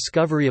to the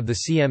discovery of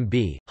the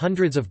CMB,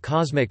 hundreds of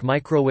cosmic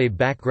microwave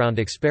background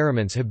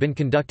experiments have been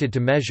conducted to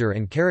measure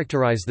and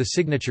characterize the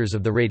signatures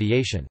of the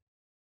radiation.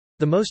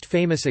 The most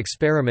famous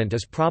experiment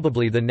is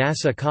probably the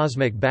NASA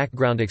Cosmic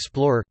Background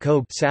Explorer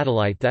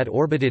satellite that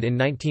orbited in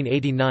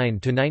 1989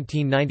 to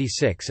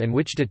 1996 and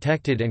which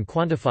detected and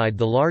quantified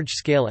the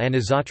large-scale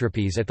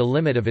anisotropies at the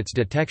limit of its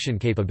detection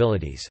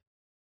capabilities.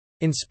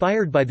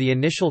 Inspired by the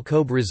initial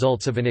COBE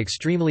results of an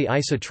extremely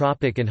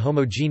isotropic and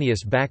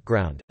homogeneous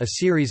background, a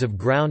series of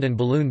ground and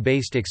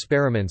balloon-based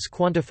experiments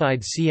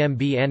quantified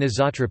CMB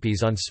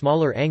anisotropies on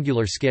smaller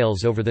angular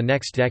scales over the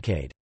next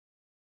decade.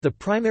 The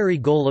primary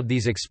goal of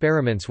these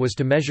experiments was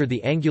to measure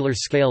the angular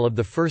scale of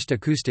the first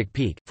acoustic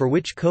peak, for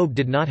which COBE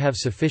did not have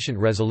sufficient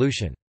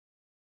resolution.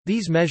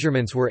 These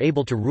measurements were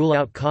able to rule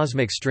out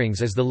cosmic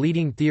strings as the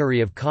leading theory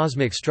of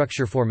cosmic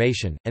structure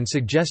formation, and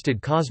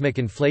suggested cosmic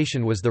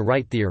inflation was the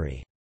right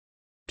theory.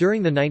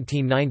 During the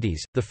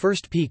 1990s, the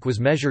first peak was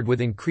measured with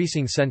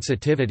increasing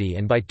sensitivity,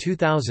 and by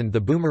 2000 the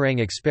Boomerang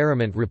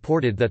experiment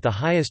reported that the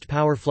highest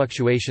power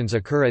fluctuations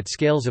occur at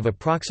scales of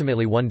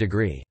approximately 1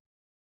 degree.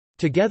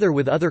 Together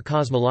with other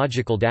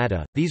cosmological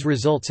data, these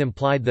results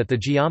implied that the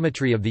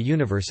geometry of the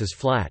universe is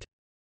flat.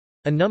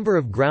 A number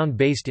of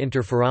ground-based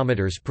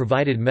interferometers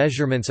provided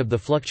measurements of the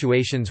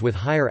fluctuations with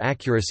higher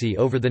accuracy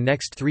over the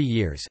next 3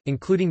 years,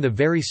 including the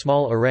Very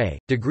Small Array,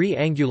 Degree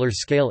Angular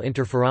Scale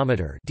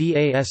Interferometer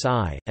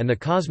 (DASI), and the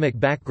Cosmic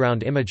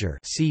Background Imager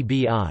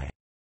 (CBI).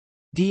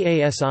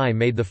 DASI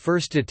made the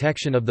first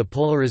detection of the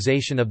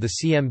polarization of the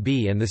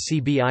CMB, and the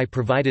CBI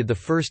provided the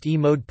first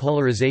E-mode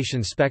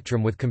polarization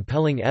spectrum with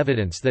compelling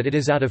evidence that it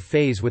is out of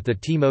phase with the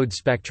T-mode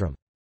spectrum.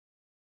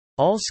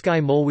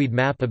 All-sky moleweed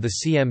map of the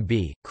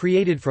CMB,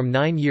 created from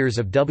 9 years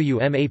of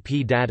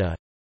WMAP data.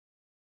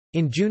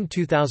 In June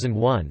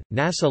 2001,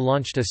 NASA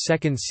launched a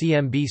second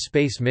CMB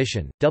space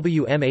mission,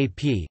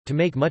 WMAP, to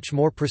make much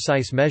more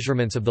precise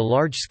measurements of the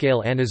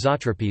large-scale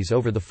anisotropies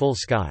over the full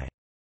sky.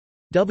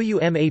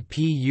 WMAP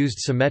used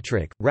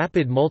symmetric,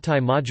 rapid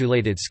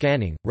multi-modulated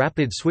scanning,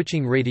 rapid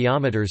switching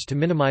radiometers to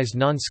minimize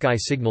non-sky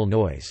signal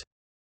noise.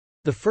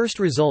 The first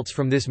results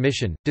from this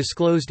mission,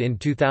 disclosed in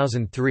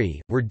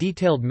 2003, were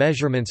detailed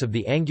measurements of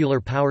the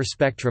angular power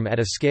spectrum at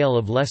a scale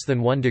of less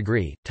than 1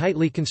 degree,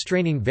 tightly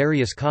constraining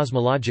various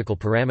cosmological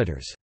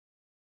parameters.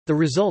 The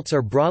results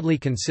are broadly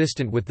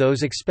consistent with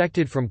those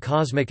expected from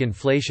cosmic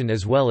inflation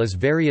as well as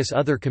various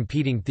other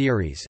competing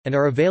theories, and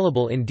are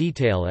available in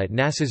detail at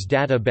NASA's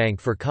Data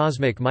Bank for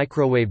Cosmic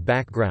Microwave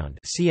Background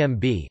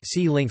 (CMB).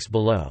 See links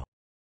below.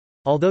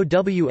 Although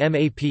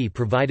WMAP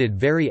provided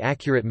very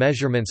accurate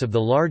measurements of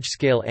the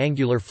large-scale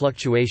angular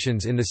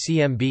fluctuations in the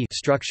CMB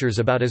structures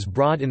about as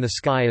broad in the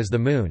sky as the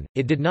Moon,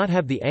 it did not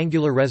have the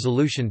angular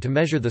resolution to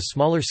measure the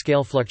smaller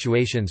scale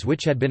fluctuations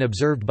which had been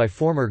observed by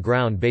former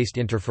ground-based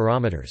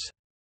interferometers.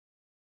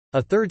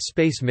 A third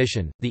space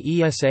mission,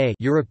 the ESA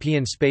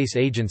European Space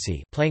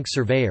Agency Planck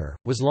Surveyor,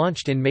 was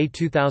launched in May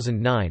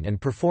 2009 and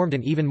performed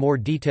an even more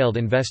detailed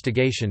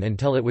investigation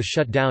until it was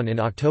shut down in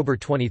October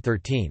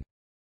 2013.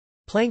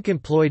 Planck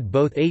employed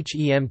both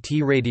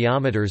HEMT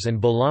radiometers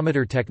and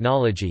bolometer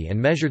technology and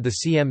measured the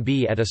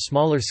CMB at a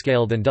smaller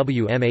scale than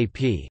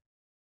WMAP.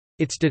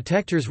 Its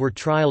detectors were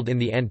trialed in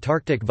the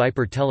Antarctic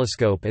Viper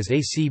Telescope as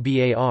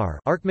ACBAR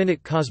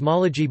Arcminute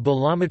Cosmology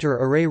Bolometer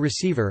Array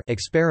Receiver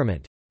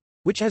experiment,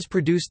 which has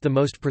produced the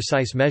most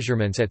precise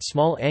measurements at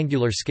small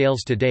angular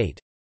scales to date,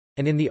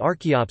 and in the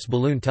Archeops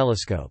balloon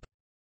telescope.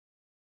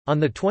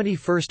 On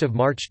 21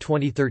 March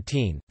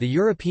 2013, the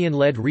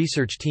European-led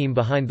research team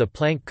behind the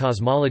Planck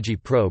Cosmology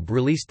Probe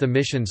released the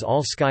mission's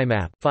all-sky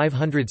map,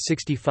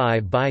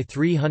 565 by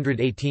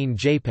 318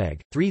 JPEG,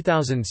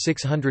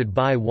 3600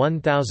 by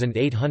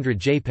 1800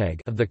 JPEG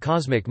of the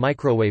cosmic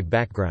microwave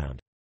background.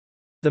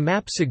 The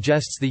map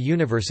suggests the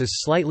universe is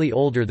slightly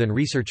older than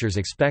researchers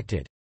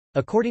expected.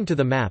 According to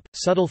the map,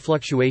 subtle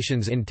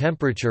fluctuations in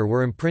temperature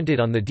were imprinted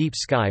on the deep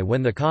sky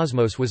when the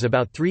cosmos was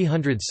about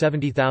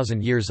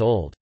 370,000 years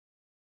old.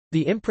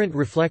 The imprint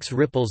reflects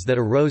ripples that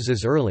arose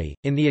as early,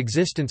 in the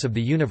existence of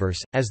the universe,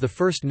 as the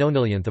first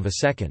nonillionth of a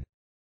second.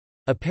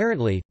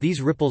 Apparently,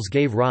 these ripples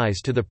gave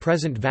rise to the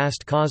present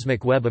vast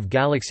cosmic web of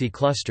galaxy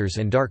clusters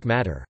and dark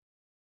matter.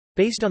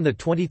 Based on the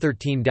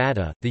 2013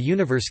 data, the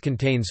universe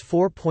contains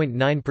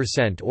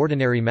 4.9%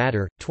 ordinary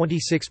matter,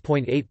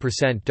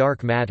 26.8%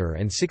 dark matter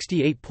and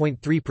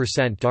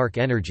 68.3% dark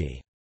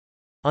energy.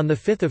 On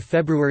 5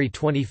 February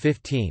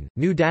 2015,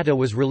 new data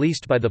was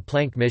released by the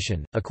Planck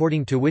mission,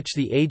 according to which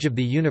the age of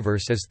the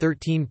universe is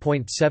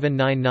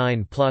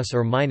 13.799 plus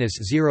or minus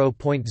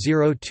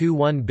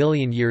 0.021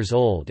 billion years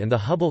old, and the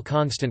Hubble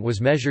constant was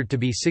measured to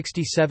be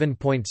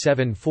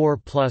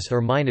 67.74 plus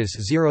or minus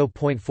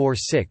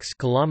 0.46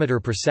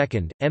 km per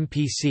second,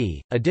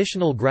 (mpc).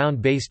 Additional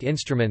ground-based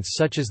instruments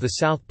such as the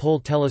South Pole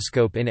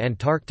Telescope in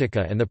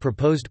Antarctica and the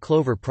proposed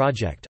Clover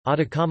project,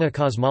 Atacama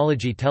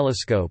Cosmology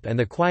Telescope and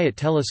the Quiet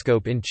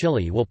Telescope in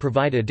Chile will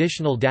provide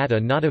additional data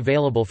not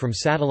available from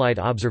satellite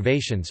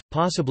observations,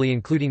 possibly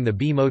including the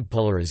B-mode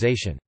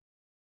polarization.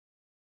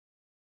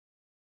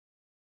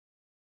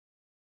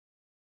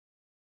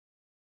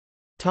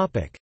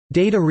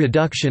 Data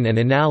reduction and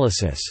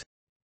analysis.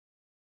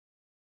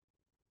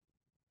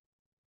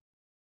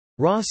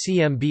 Raw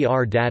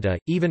CMBR data,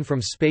 even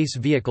from space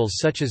vehicles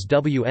such as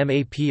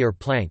WMAP or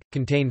Planck,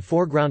 contain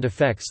foreground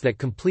effects that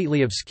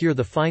completely obscure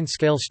the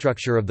fine-scale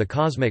structure of the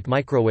cosmic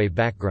microwave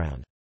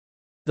background.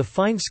 The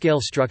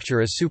fine-scale structure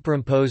is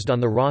superimposed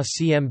on the raw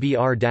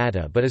CMBR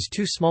data but is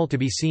too small to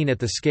be seen at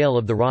the scale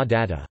of the raw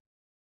data.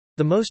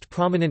 The most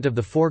prominent of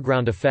the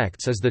foreground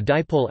effects is the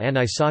dipole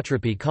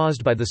anisotropy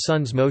caused by the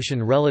Sun's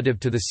motion relative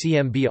to the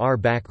CMBR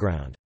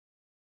background.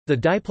 The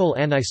dipole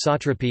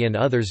anisotropy and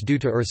others due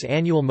to Earth's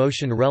annual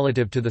motion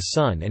relative to the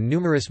Sun and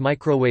numerous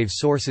microwave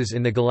sources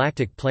in the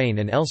galactic plane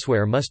and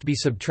elsewhere must be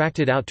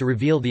subtracted out to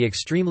reveal the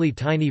extremely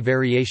tiny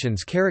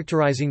variations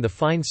characterizing the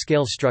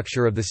fine-scale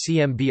structure of the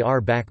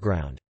CMBR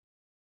background.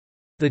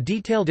 The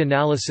detailed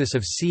analysis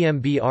of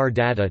CMBR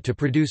data to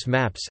produce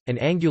maps, an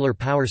angular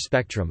power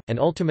spectrum, and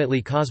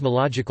ultimately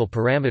cosmological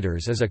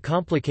parameters is a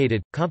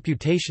complicated,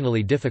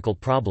 computationally difficult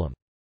problem.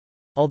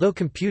 Although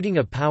computing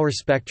a power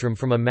spectrum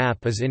from a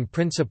map is in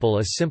principle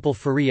a simple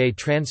Fourier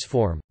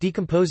transform,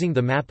 decomposing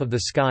the map of the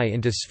sky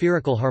into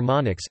spherical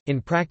harmonics,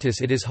 in practice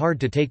it is hard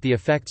to take the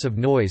effects of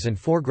noise and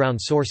foreground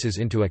sources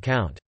into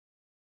account.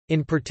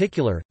 In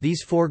particular,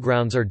 these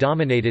foregrounds are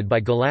dominated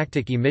by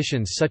galactic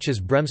emissions such as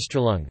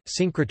bremsstrahlung,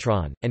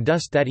 synchrotron, and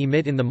dust that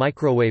emit in the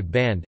microwave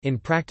band. In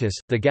practice,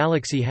 the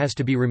galaxy has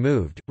to be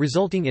removed,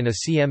 resulting in a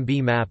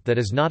CMB map that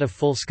is not a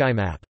full sky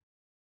map.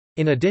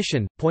 In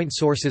addition, point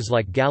sources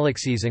like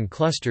galaxies and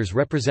clusters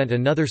represent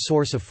another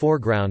source of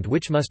foreground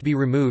which must be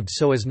removed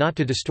so as not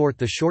to distort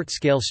the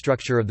short-scale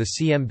structure of the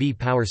CMB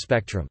power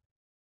spectrum.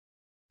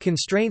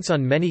 Constraints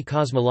on many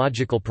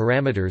cosmological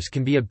parameters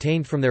can be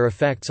obtained from their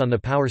effects on the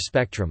power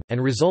spectrum,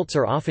 and results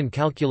are often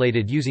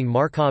calculated using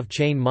Markov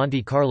chain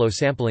Monte Carlo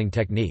sampling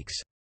techniques.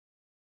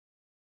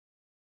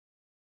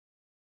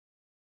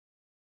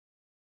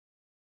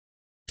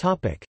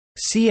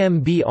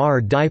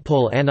 CMBR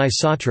dipole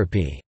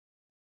anisotropy.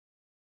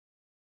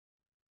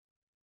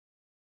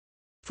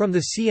 From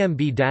the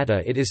CMB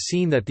data it is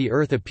seen that the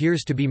Earth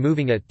appears to be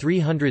moving at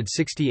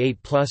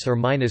 368 plus or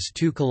minus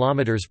 2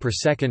 km per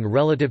second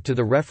relative to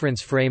the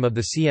reference frame of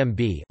the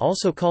CMB,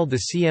 also called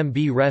the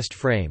CMB rest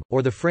frame,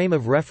 or the frame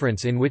of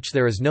reference in which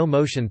there is no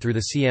motion through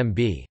the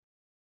CMB.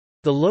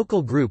 The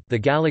local group, the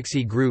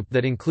galaxy group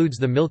that includes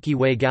the Milky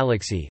Way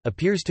galaxy,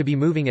 appears to be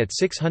moving at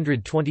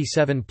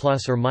 627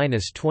 plus or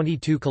minus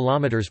 22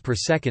 km per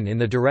second in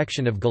the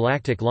direction of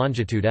galactic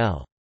longitude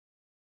L.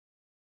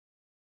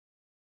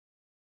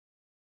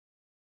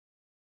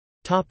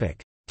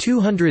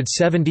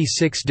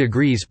 276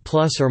 degrees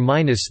plus or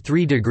minus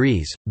 3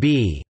 degrees,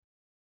 b.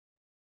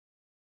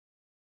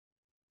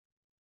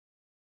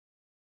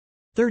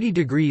 30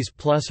 degrees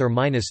plus or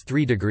minus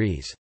 3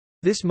 degrees.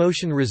 This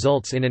motion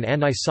results in an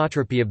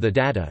anisotropy of the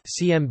data,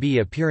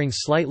 CMB appearing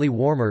slightly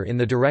warmer in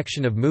the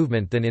direction of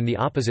movement than in the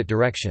opposite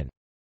direction.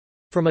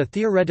 From a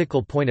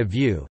theoretical point of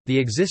view, the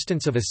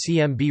existence of a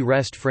CMB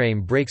rest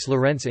frame breaks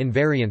Lorentz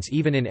invariance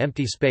even in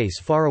empty space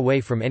far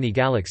away from any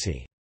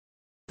galaxy.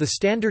 The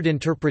standard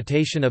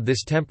interpretation of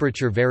this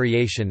temperature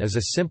variation is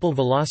a simple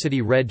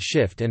velocity red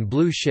shift and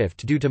blue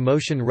shift due to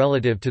motion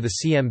relative to the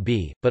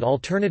CMB, but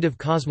alternative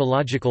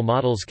cosmological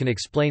models can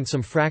explain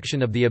some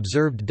fraction of the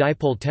observed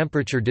dipole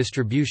temperature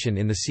distribution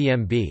in the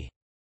CMB.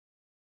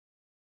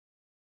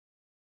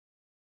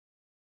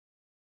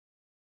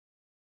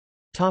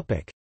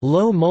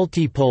 Low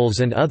multipoles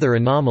and other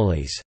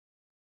anomalies.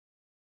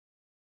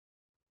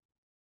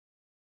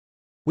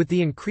 With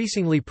the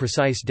increasingly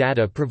precise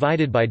data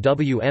provided by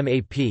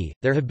WMAP,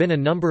 there have been a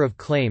number of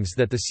claims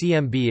that the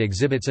CMB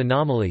exhibits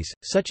anomalies,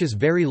 such as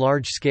very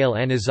large-scale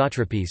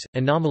anisotropies,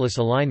 anomalous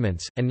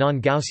alignments, and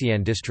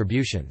non-Gaussian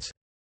distributions.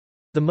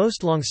 The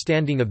most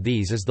long-standing of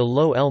these is the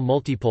low L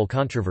multipole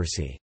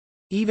controversy.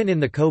 Even in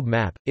the COBE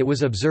map, it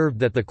was observed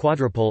that the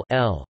quadrupole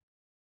L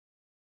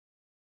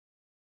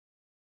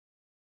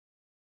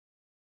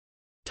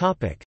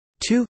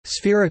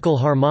spherical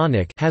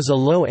harmonic has a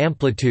low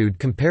amplitude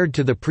compared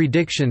to the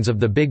predictions of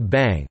the Big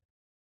Bang.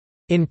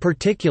 In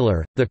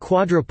particular, the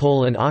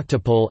quadrupole and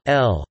octupole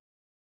L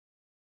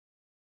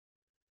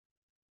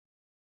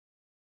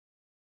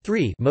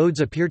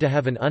modes appear to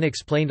have an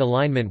unexplained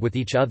alignment with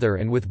each other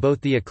and with both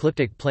the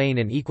ecliptic plane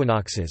and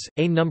equinoxes.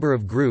 A number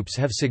of groups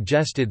have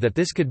suggested that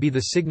this could be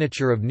the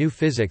signature of new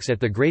physics at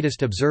the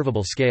greatest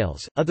observable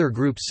scales. Other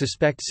groups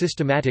suspect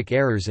systematic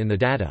errors in the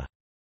data.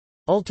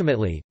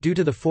 Ultimately, due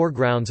to the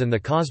foregrounds and the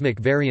cosmic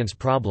variance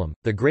problem,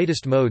 the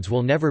greatest modes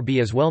will never be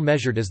as well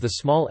measured as the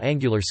small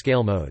angular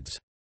scale modes.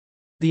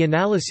 The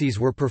analyses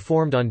were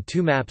performed on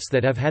two maps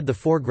that have had the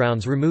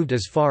foregrounds removed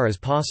as far as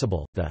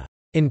possible, the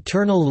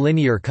internal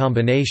linear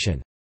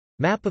combination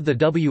map of the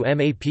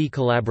WMAP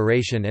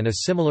collaboration and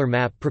a similar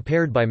map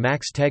prepared by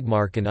Max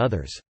Tegmark and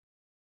others.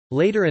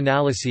 Later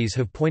analyses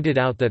have pointed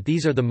out that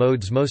these are the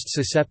modes most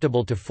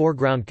susceptible to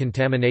foreground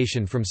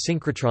contamination from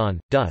synchrotron,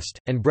 dust,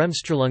 and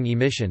bremsstrahlung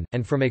emission,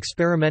 and from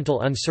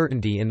experimental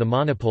uncertainty in the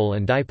monopole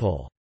and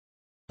dipole.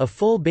 A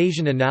full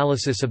Bayesian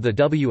analysis of the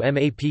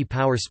WMAP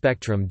power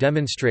spectrum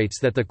demonstrates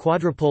that the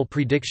quadrupole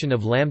prediction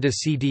of lambda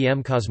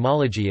CDM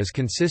cosmology is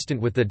consistent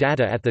with the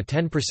data at the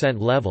 10%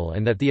 level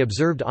and that the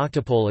observed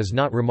octopole is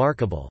not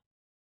remarkable.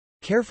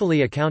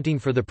 Carefully accounting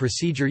for the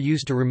procedure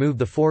used to remove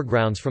the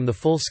foregrounds from the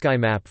full sky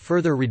map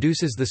further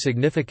reduces the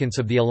significance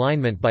of the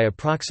alignment by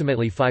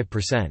approximately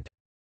 5%.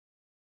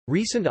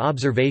 Recent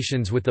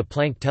observations with the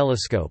Planck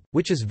telescope,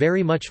 which is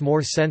very much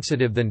more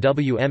sensitive than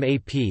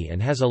WMAP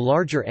and has a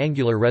larger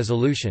angular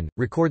resolution,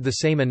 record the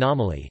same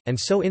anomaly, and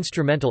so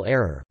instrumental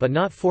error but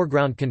not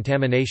foreground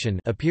contamination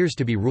appears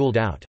to be ruled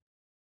out.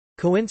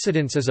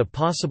 Coincidence is a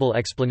possible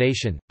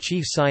explanation.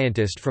 Chief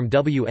scientist from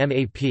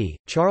WMAP,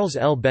 Charles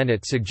L.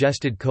 Bennett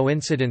suggested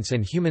coincidence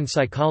and human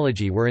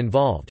psychology were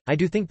involved. I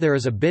do think there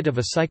is a bit of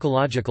a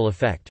psychological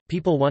effect,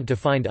 people want to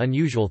find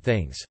unusual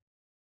things.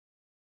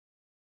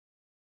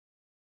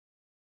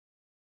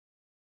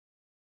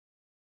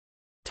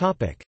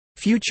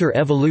 Future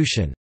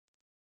evolution.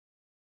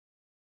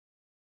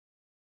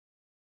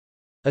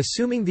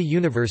 Assuming the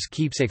universe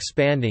keeps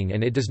expanding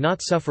and it does not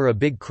suffer a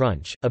big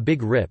crunch, a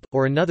big rip,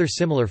 or another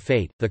similar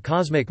fate, the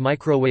cosmic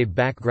microwave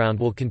background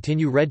will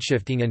continue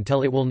redshifting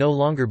until it will no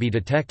longer be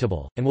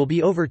detectable, and will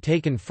be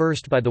overtaken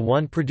first by the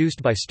one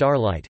produced by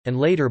starlight, and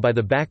later by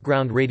the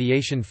background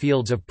radiation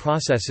fields of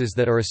processes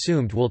that are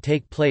assumed will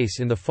take place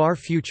in the far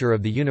future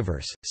of the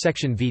universe.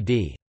 Section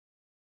VD.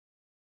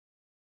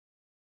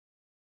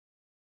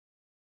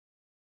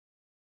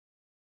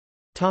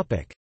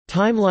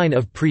 Timeline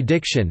of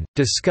prediction,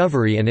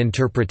 discovery and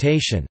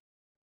interpretation.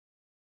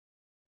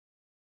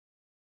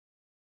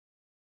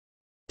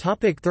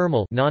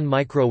 Thermal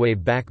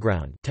non-microwave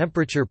background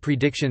temperature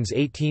predictions.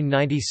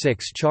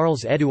 1896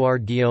 Charles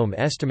Édouard Guillaume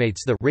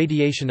estimates the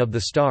radiation of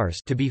the stars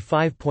to be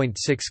 5.6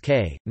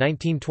 K.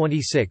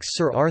 1926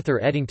 Sir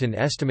Arthur Eddington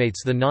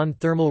estimates the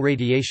non-thermal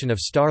radiation of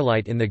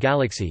starlight in the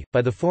galaxy,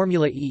 by the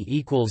formula E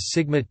equals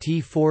sigma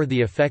T4.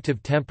 The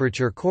effective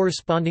temperature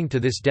corresponding to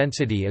this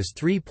density is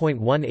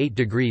 3.18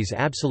 degrees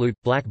absolute.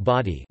 Black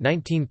body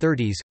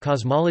 1930s,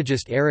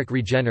 cosmologist Eric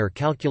Regener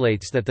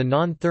calculates that the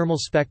non-thermal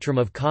spectrum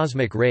of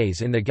cosmic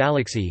rays in the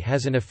galaxy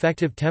has an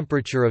effective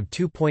temperature of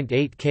 2.8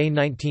 K.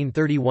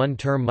 1931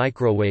 term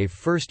microwave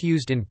first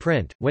used in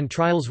print, when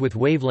trials with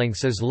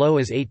wavelengths as low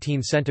as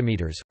 18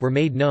 cm were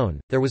made known.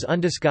 There was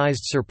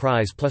undisguised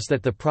surprise plus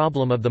that the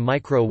problem of the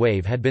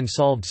microwave had been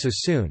solved so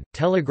soon.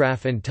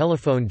 Telegraph and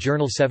Telephone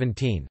Journal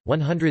 17,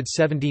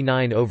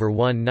 179/1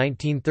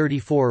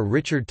 1934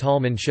 Richard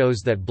Tolman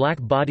shows that black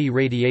body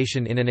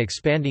radiation in an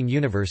expanding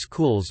universe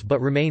cools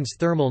but remains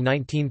thermal.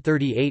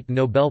 1938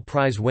 Nobel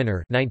Prize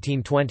winner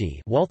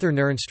 1920 Walther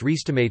Nernst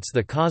estimates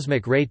the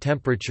cosmic ray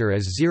temperature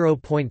as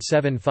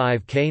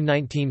 0.75 K.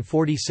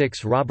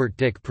 1946 Robert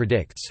Dicke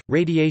predicts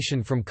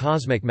radiation from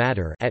cosmic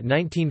matter. At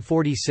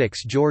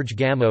 1946 George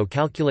Gamow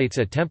calculates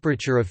a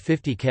temperature of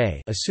 50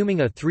 K,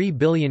 assuming a 3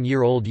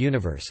 billion-year-old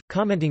universe,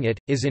 commenting it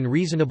is in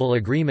reasonable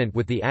agreement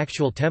with the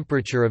actual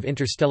temperature of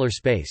interstellar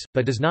space,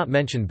 but does not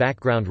mention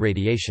background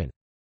radiation.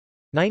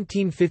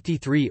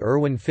 1953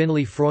 Erwin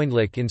Finley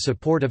Freundlich, in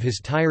support of his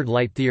tired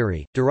light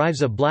theory,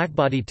 derives a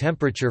blackbody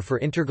temperature for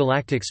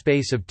intergalactic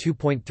space of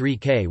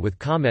 2.3 K with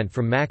comment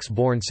from Max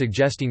Born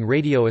suggesting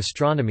radio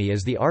astronomy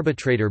as the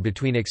arbitrator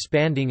between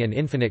expanding and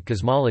infinite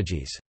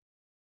cosmologies.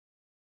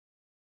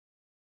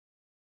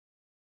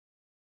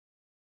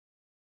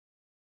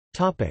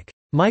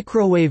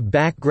 Microwave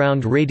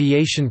background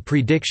radiation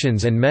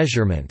predictions and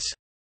measurements.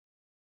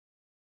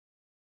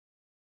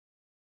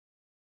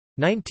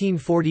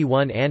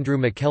 1941 Andrew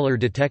McKellar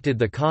detected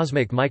the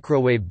cosmic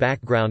microwave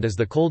background as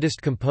the coldest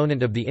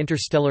component of the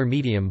interstellar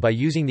medium by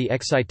using the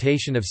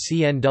excitation of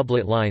CN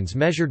doublet lines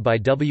measured by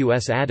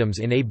W.S. Adams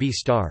in a B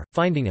star,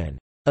 finding an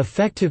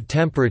effective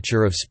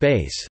temperature of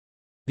space,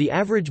 the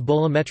average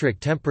bolometric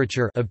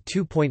temperature of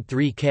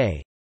 2.3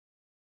 K.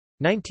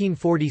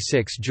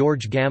 1946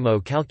 George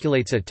Gamow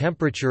calculates a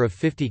temperature of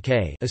 50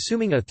 K,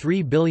 assuming a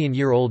 3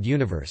 billion-year-old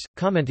universe,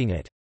 commenting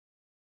it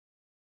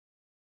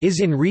is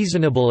in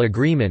reasonable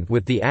agreement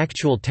with the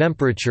actual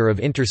temperature of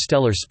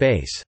interstellar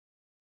space,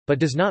 but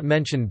does not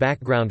mention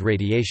background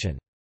radiation.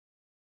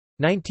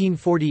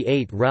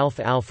 1948 Ralph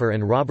Alpher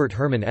and Robert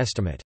Herman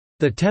estimate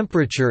the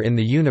temperature in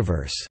the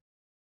universe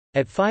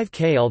at 5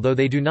 K. Although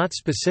they do not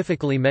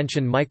specifically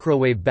mention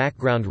microwave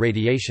background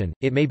radiation,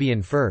 it may be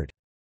inferred.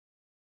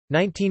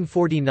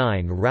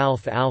 1949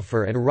 Ralph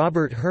Alpher and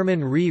Robert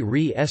Herman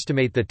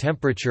estimate the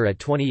temperature at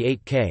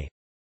 28 K.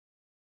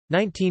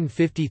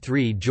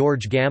 1953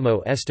 George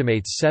Gamow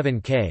estimates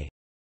 7 K.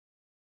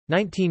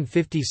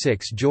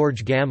 1956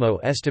 George Gamow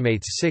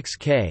estimates 6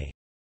 K.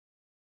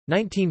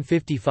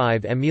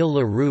 1955 Émile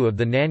Leroux of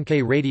the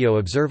Nankai Radio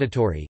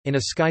Observatory, in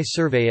a sky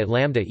survey at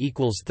lambda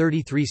equals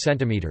 33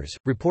 cm,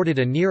 reported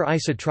a near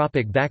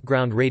isotropic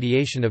background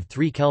radiation of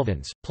 3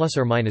 kelvins, plus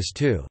or minus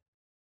 2.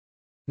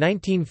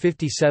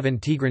 1957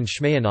 Tigran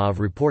Shmayanov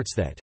reports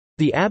that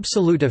the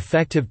absolute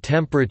effective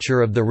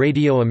temperature of the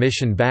radio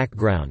emission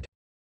background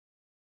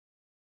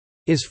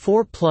is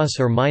 4 plus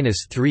or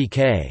minus 3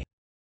 K.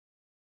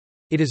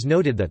 It is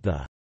noted that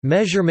the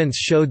Measurements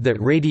showed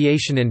that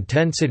radiation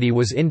intensity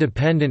was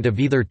independent of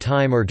either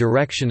time or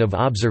direction of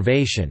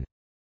observation.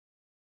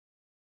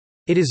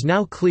 It is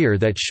now clear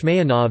that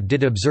Shmayanov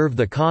did observe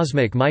the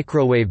cosmic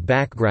microwave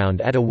background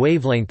at a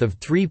wavelength of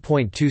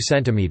 3.2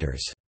 cm.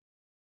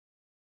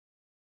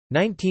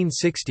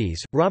 1960s,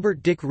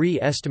 Robert Dick Ree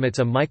estimates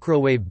a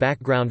microwave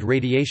background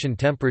radiation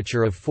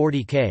temperature of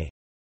 40 K.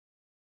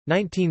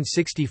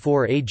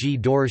 1964, A. G.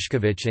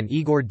 Dorishkovich and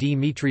Igor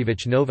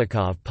Dmitrievich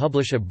Novikov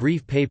publish a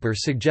brief paper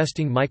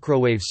suggesting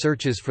microwave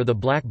searches for the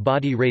black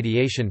body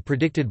radiation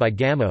predicted by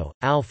Gamow,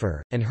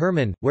 Alpher, and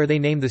Herman, where they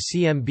name the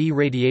CMB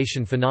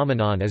radiation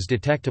phenomenon as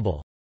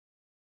detectable.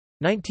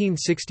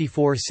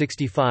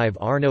 1964–65,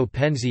 Arno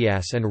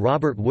Penzias and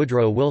Robert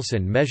Woodrow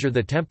Wilson measure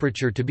the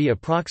temperature to be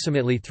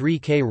approximately 3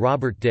 K.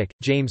 Robert Dick,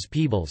 James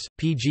Peebles,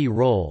 P. G.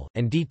 Roll,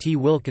 and D. T.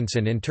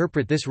 Wilkinson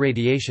interpret this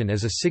radiation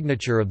as a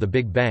signature of the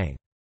Big Bang.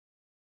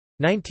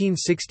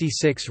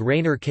 1966,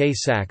 Rainer K.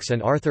 Sachs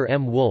and Arthur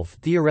M. Wolf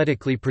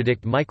theoretically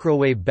predict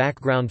microwave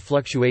background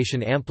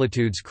fluctuation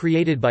amplitudes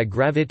created by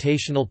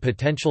gravitational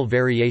potential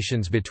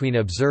variations between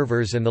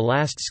observers and the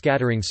last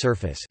scattering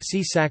surface.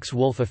 See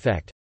Sachs-Wolf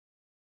effect.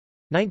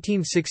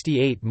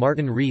 1968,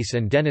 Martin Rees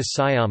and Dennis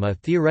Sayama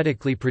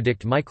theoretically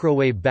predict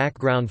microwave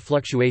background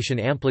fluctuation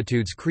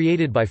amplitudes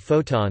created by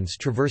photons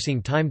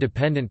traversing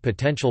time-dependent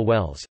potential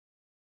wells.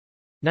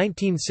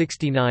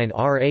 1969,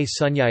 R. A.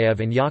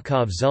 Sunyaev and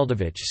Yakov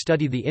Zeldovich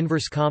study the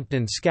inverse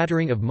Compton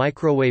scattering of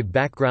microwave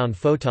background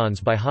photons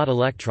by hot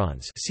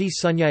electrons. See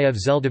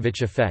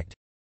Sunyaev-Zeldovich effect.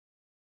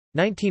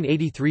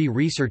 1983,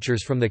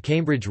 researchers from the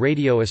Cambridge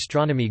Radio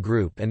Astronomy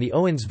Group and the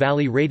Owens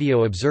Valley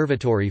Radio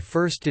Observatory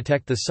first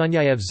detect the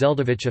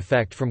Sunyaev-Zeldovich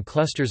effect from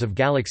clusters of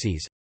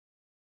galaxies.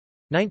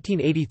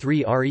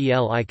 1983,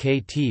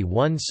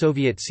 RELIKT-1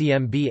 Soviet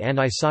CMB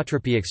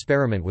anisotropy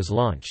experiment was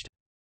launched.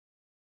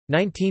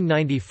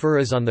 1990,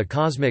 FURAS on the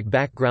Cosmic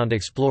Background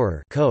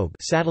Explorer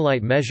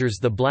satellite measures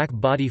the black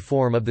body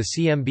form of the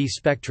CMB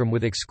spectrum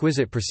with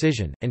exquisite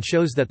precision, and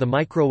shows that the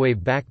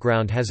microwave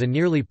background has a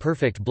nearly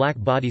perfect black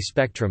body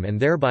spectrum and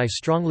thereby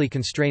strongly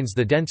constrains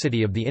the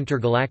density of the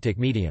intergalactic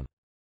medium.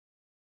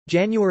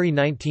 January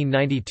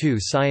 1992,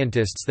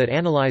 scientists that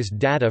analyzed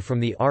data from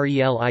the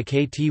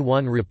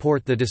RELIKT-1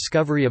 report the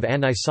discovery of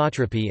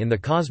anisotropy in the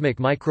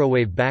cosmic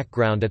microwave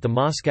background at the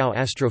Moscow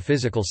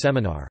Astrophysical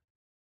Seminar.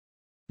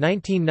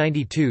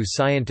 1992,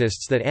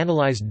 scientists that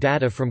analyzed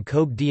data from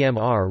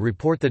COBE-DMR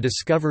report the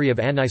discovery of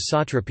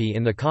anisotropy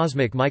in the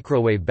cosmic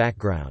microwave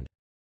background.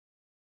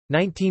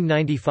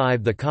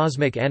 1995, the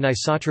Cosmic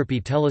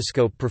Anisotropy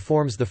Telescope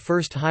performs the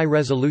first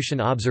high-resolution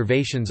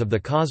observations of the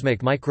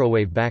cosmic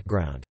microwave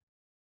background.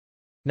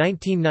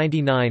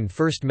 1999,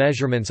 first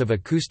measurements of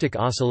acoustic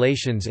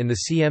oscillations in the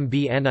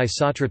CMB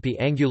anisotropy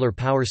angular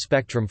power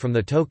spectrum from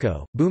the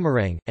TOCO,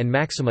 Boomerang, and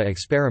Maxima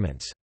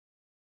experiments.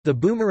 The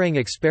Boomerang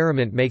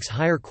experiment makes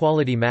higher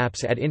quality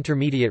maps at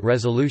intermediate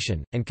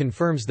resolution, and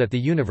confirms that the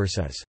universe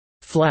is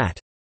flat.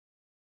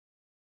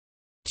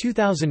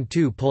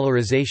 2002,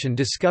 polarization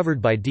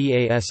discovered by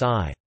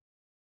DASI.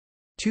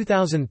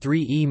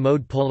 2003,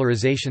 E-mode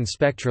polarization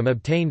spectrum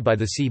obtained by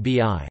the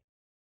CBI.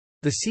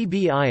 The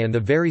CBI and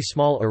the Very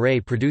Small Array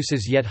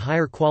produces yet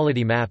higher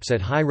quality maps at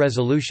high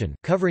resolution,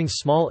 covering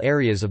small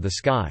areas of the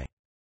sky.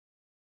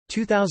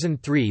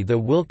 2003, the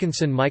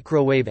Wilkinson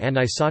Microwave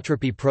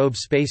Anisotropy Probe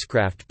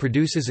spacecraft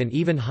produces an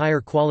even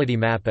higher quality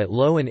map at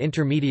low and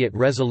intermediate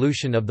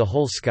resolution of the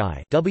whole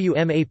sky.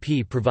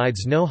 WMAP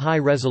provides no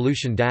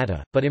high-resolution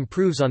data, but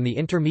improves on the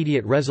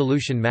intermediate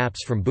resolution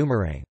maps from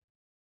Boomerang.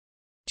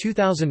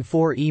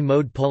 2004,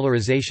 E-mode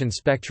polarization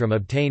spectrum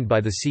obtained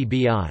by the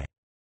CBI.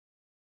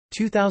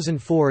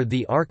 2004,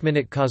 the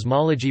ArcMinute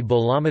Cosmology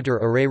Bolometer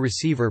Array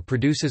Receiver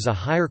produces a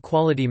higher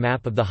quality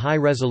map of the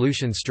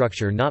high-resolution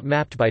structure not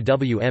mapped by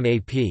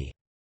WMAP.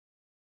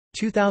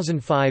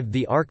 2005,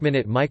 the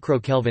ArcMinute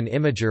Microkelvin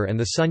Imager and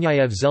the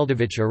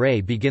Sunyaev-Zeldovich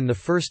Array begin the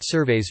first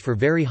surveys for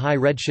very high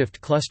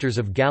redshift clusters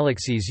of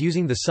galaxies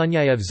using the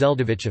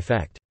Sunyaev-Zeldovich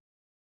effect.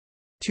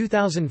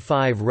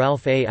 2005,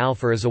 Ralph A.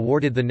 Alpher is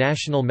awarded the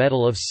National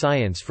Medal of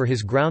Science for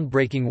his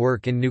groundbreaking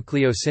work in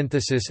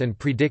nucleosynthesis and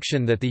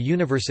prediction that the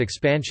universe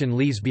expansion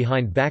leaves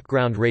behind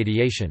background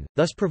radiation,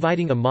 thus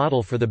providing a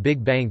model for the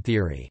Big Bang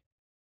theory.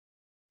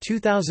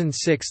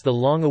 2006, the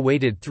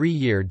long-awaited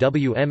 3-year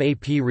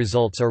WMAP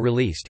results are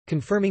released,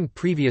 confirming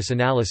previous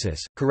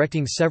analysis,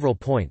 correcting several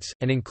points,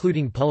 and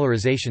including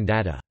polarization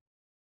data.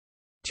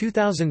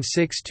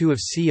 2006, two of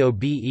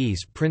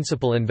COBE's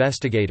principal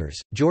investigators,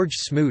 George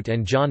Smoot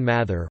and John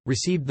Mather,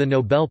 received the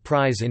Nobel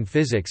Prize in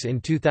Physics in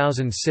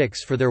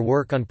 2006 for their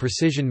work on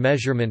precision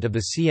measurement of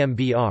the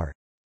CMBR.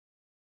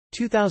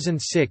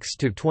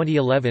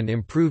 2006–2011,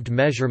 improved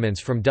measurements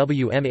from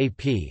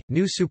WMAP,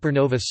 new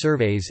supernova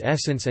surveys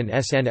Essence and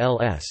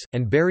SNLS,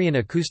 and baryon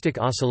acoustic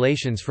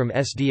oscillations from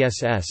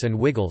SDSS and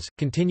WIGGLES,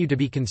 continue to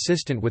be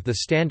consistent with the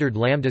standard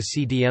lambda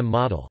CDM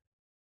model.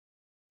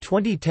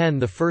 2010,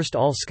 the first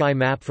all-sky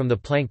map from the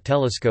Planck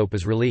telescope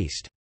is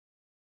released.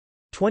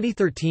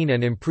 2013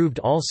 An improved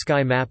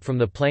all-sky map from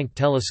the Planck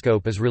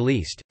telescope is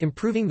released,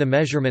 improving the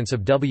measurements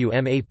of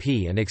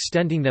WMAP and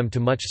extending them to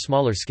much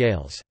smaller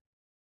scales.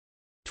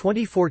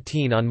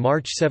 2014 On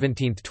March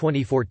 17,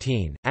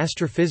 2014,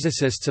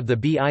 astrophysicists of the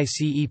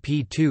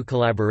BICEP2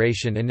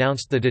 collaboration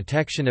announced the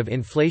detection of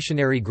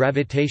inflationary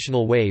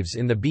gravitational waves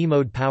in the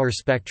B-mode power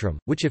spectrum,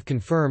 which if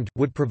confirmed,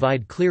 would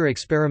provide clear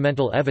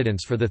experimental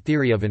evidence for the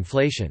theory of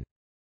inflation.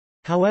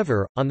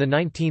 However, on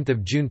 19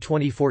 June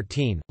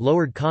 2014,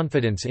 lowered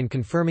confidence in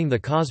confirming the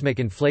cosmic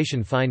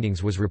inflation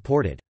findings was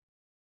reported.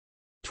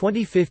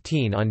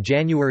 2015 On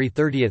January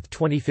 30,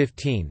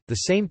 2015, the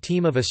same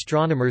team of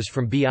astronomers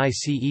from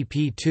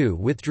BICEP2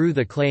 withdrew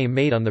the claim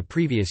made on the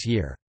previous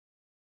year.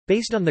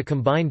 Based on the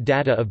combined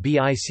data of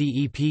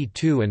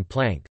BICEP2 and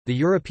Planck, the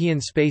European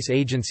Space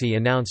Agency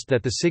announced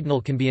that the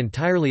signal can be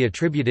entirely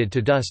attributed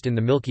to dust in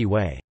the Milky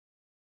Way.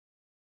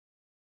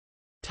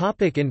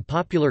 In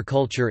popular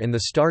culture in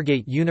the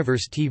Stargate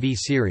Universe TV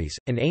series,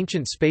 an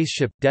ancient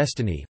spaceship,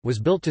 Destiny, was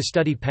built to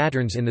study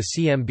patterns in the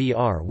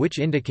CMBR which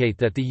indicate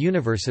that the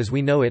universe as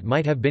we know it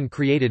might have been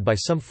created by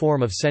some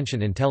form of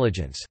sentient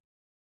intelligence.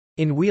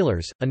 In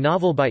Wheelers, a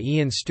novel by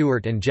Ian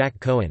Stewart and Jack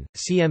Cohen,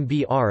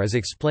 CMBR is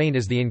explained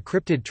as the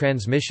encrypted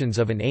transmissions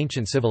of an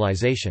ancient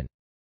civilization.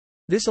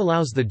 This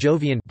allows the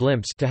Jovian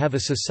blimps to have a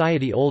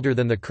society older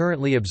than the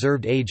currently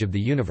observed age of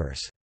the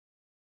universe.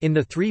 In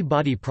The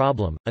Three-Body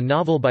Problem, a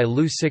novel by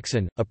Lou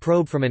Sixon, a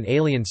probe from an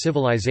alien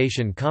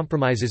civilization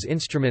compromises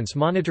instruments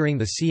monitoring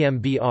the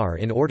CMBR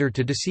in order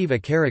to deceive a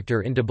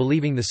character into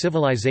believing the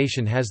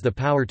civilization has the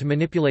power to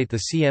manipulate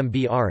the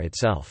CMBR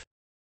itself.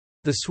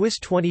 The Swiss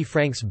 20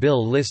 francs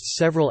bill lists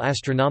several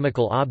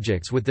astronomical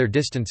objects with their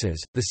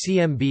distances. The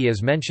CMB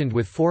is mentioned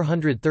with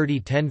 430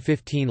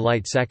 1015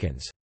 light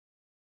seconds.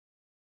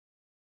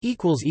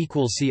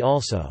 See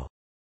also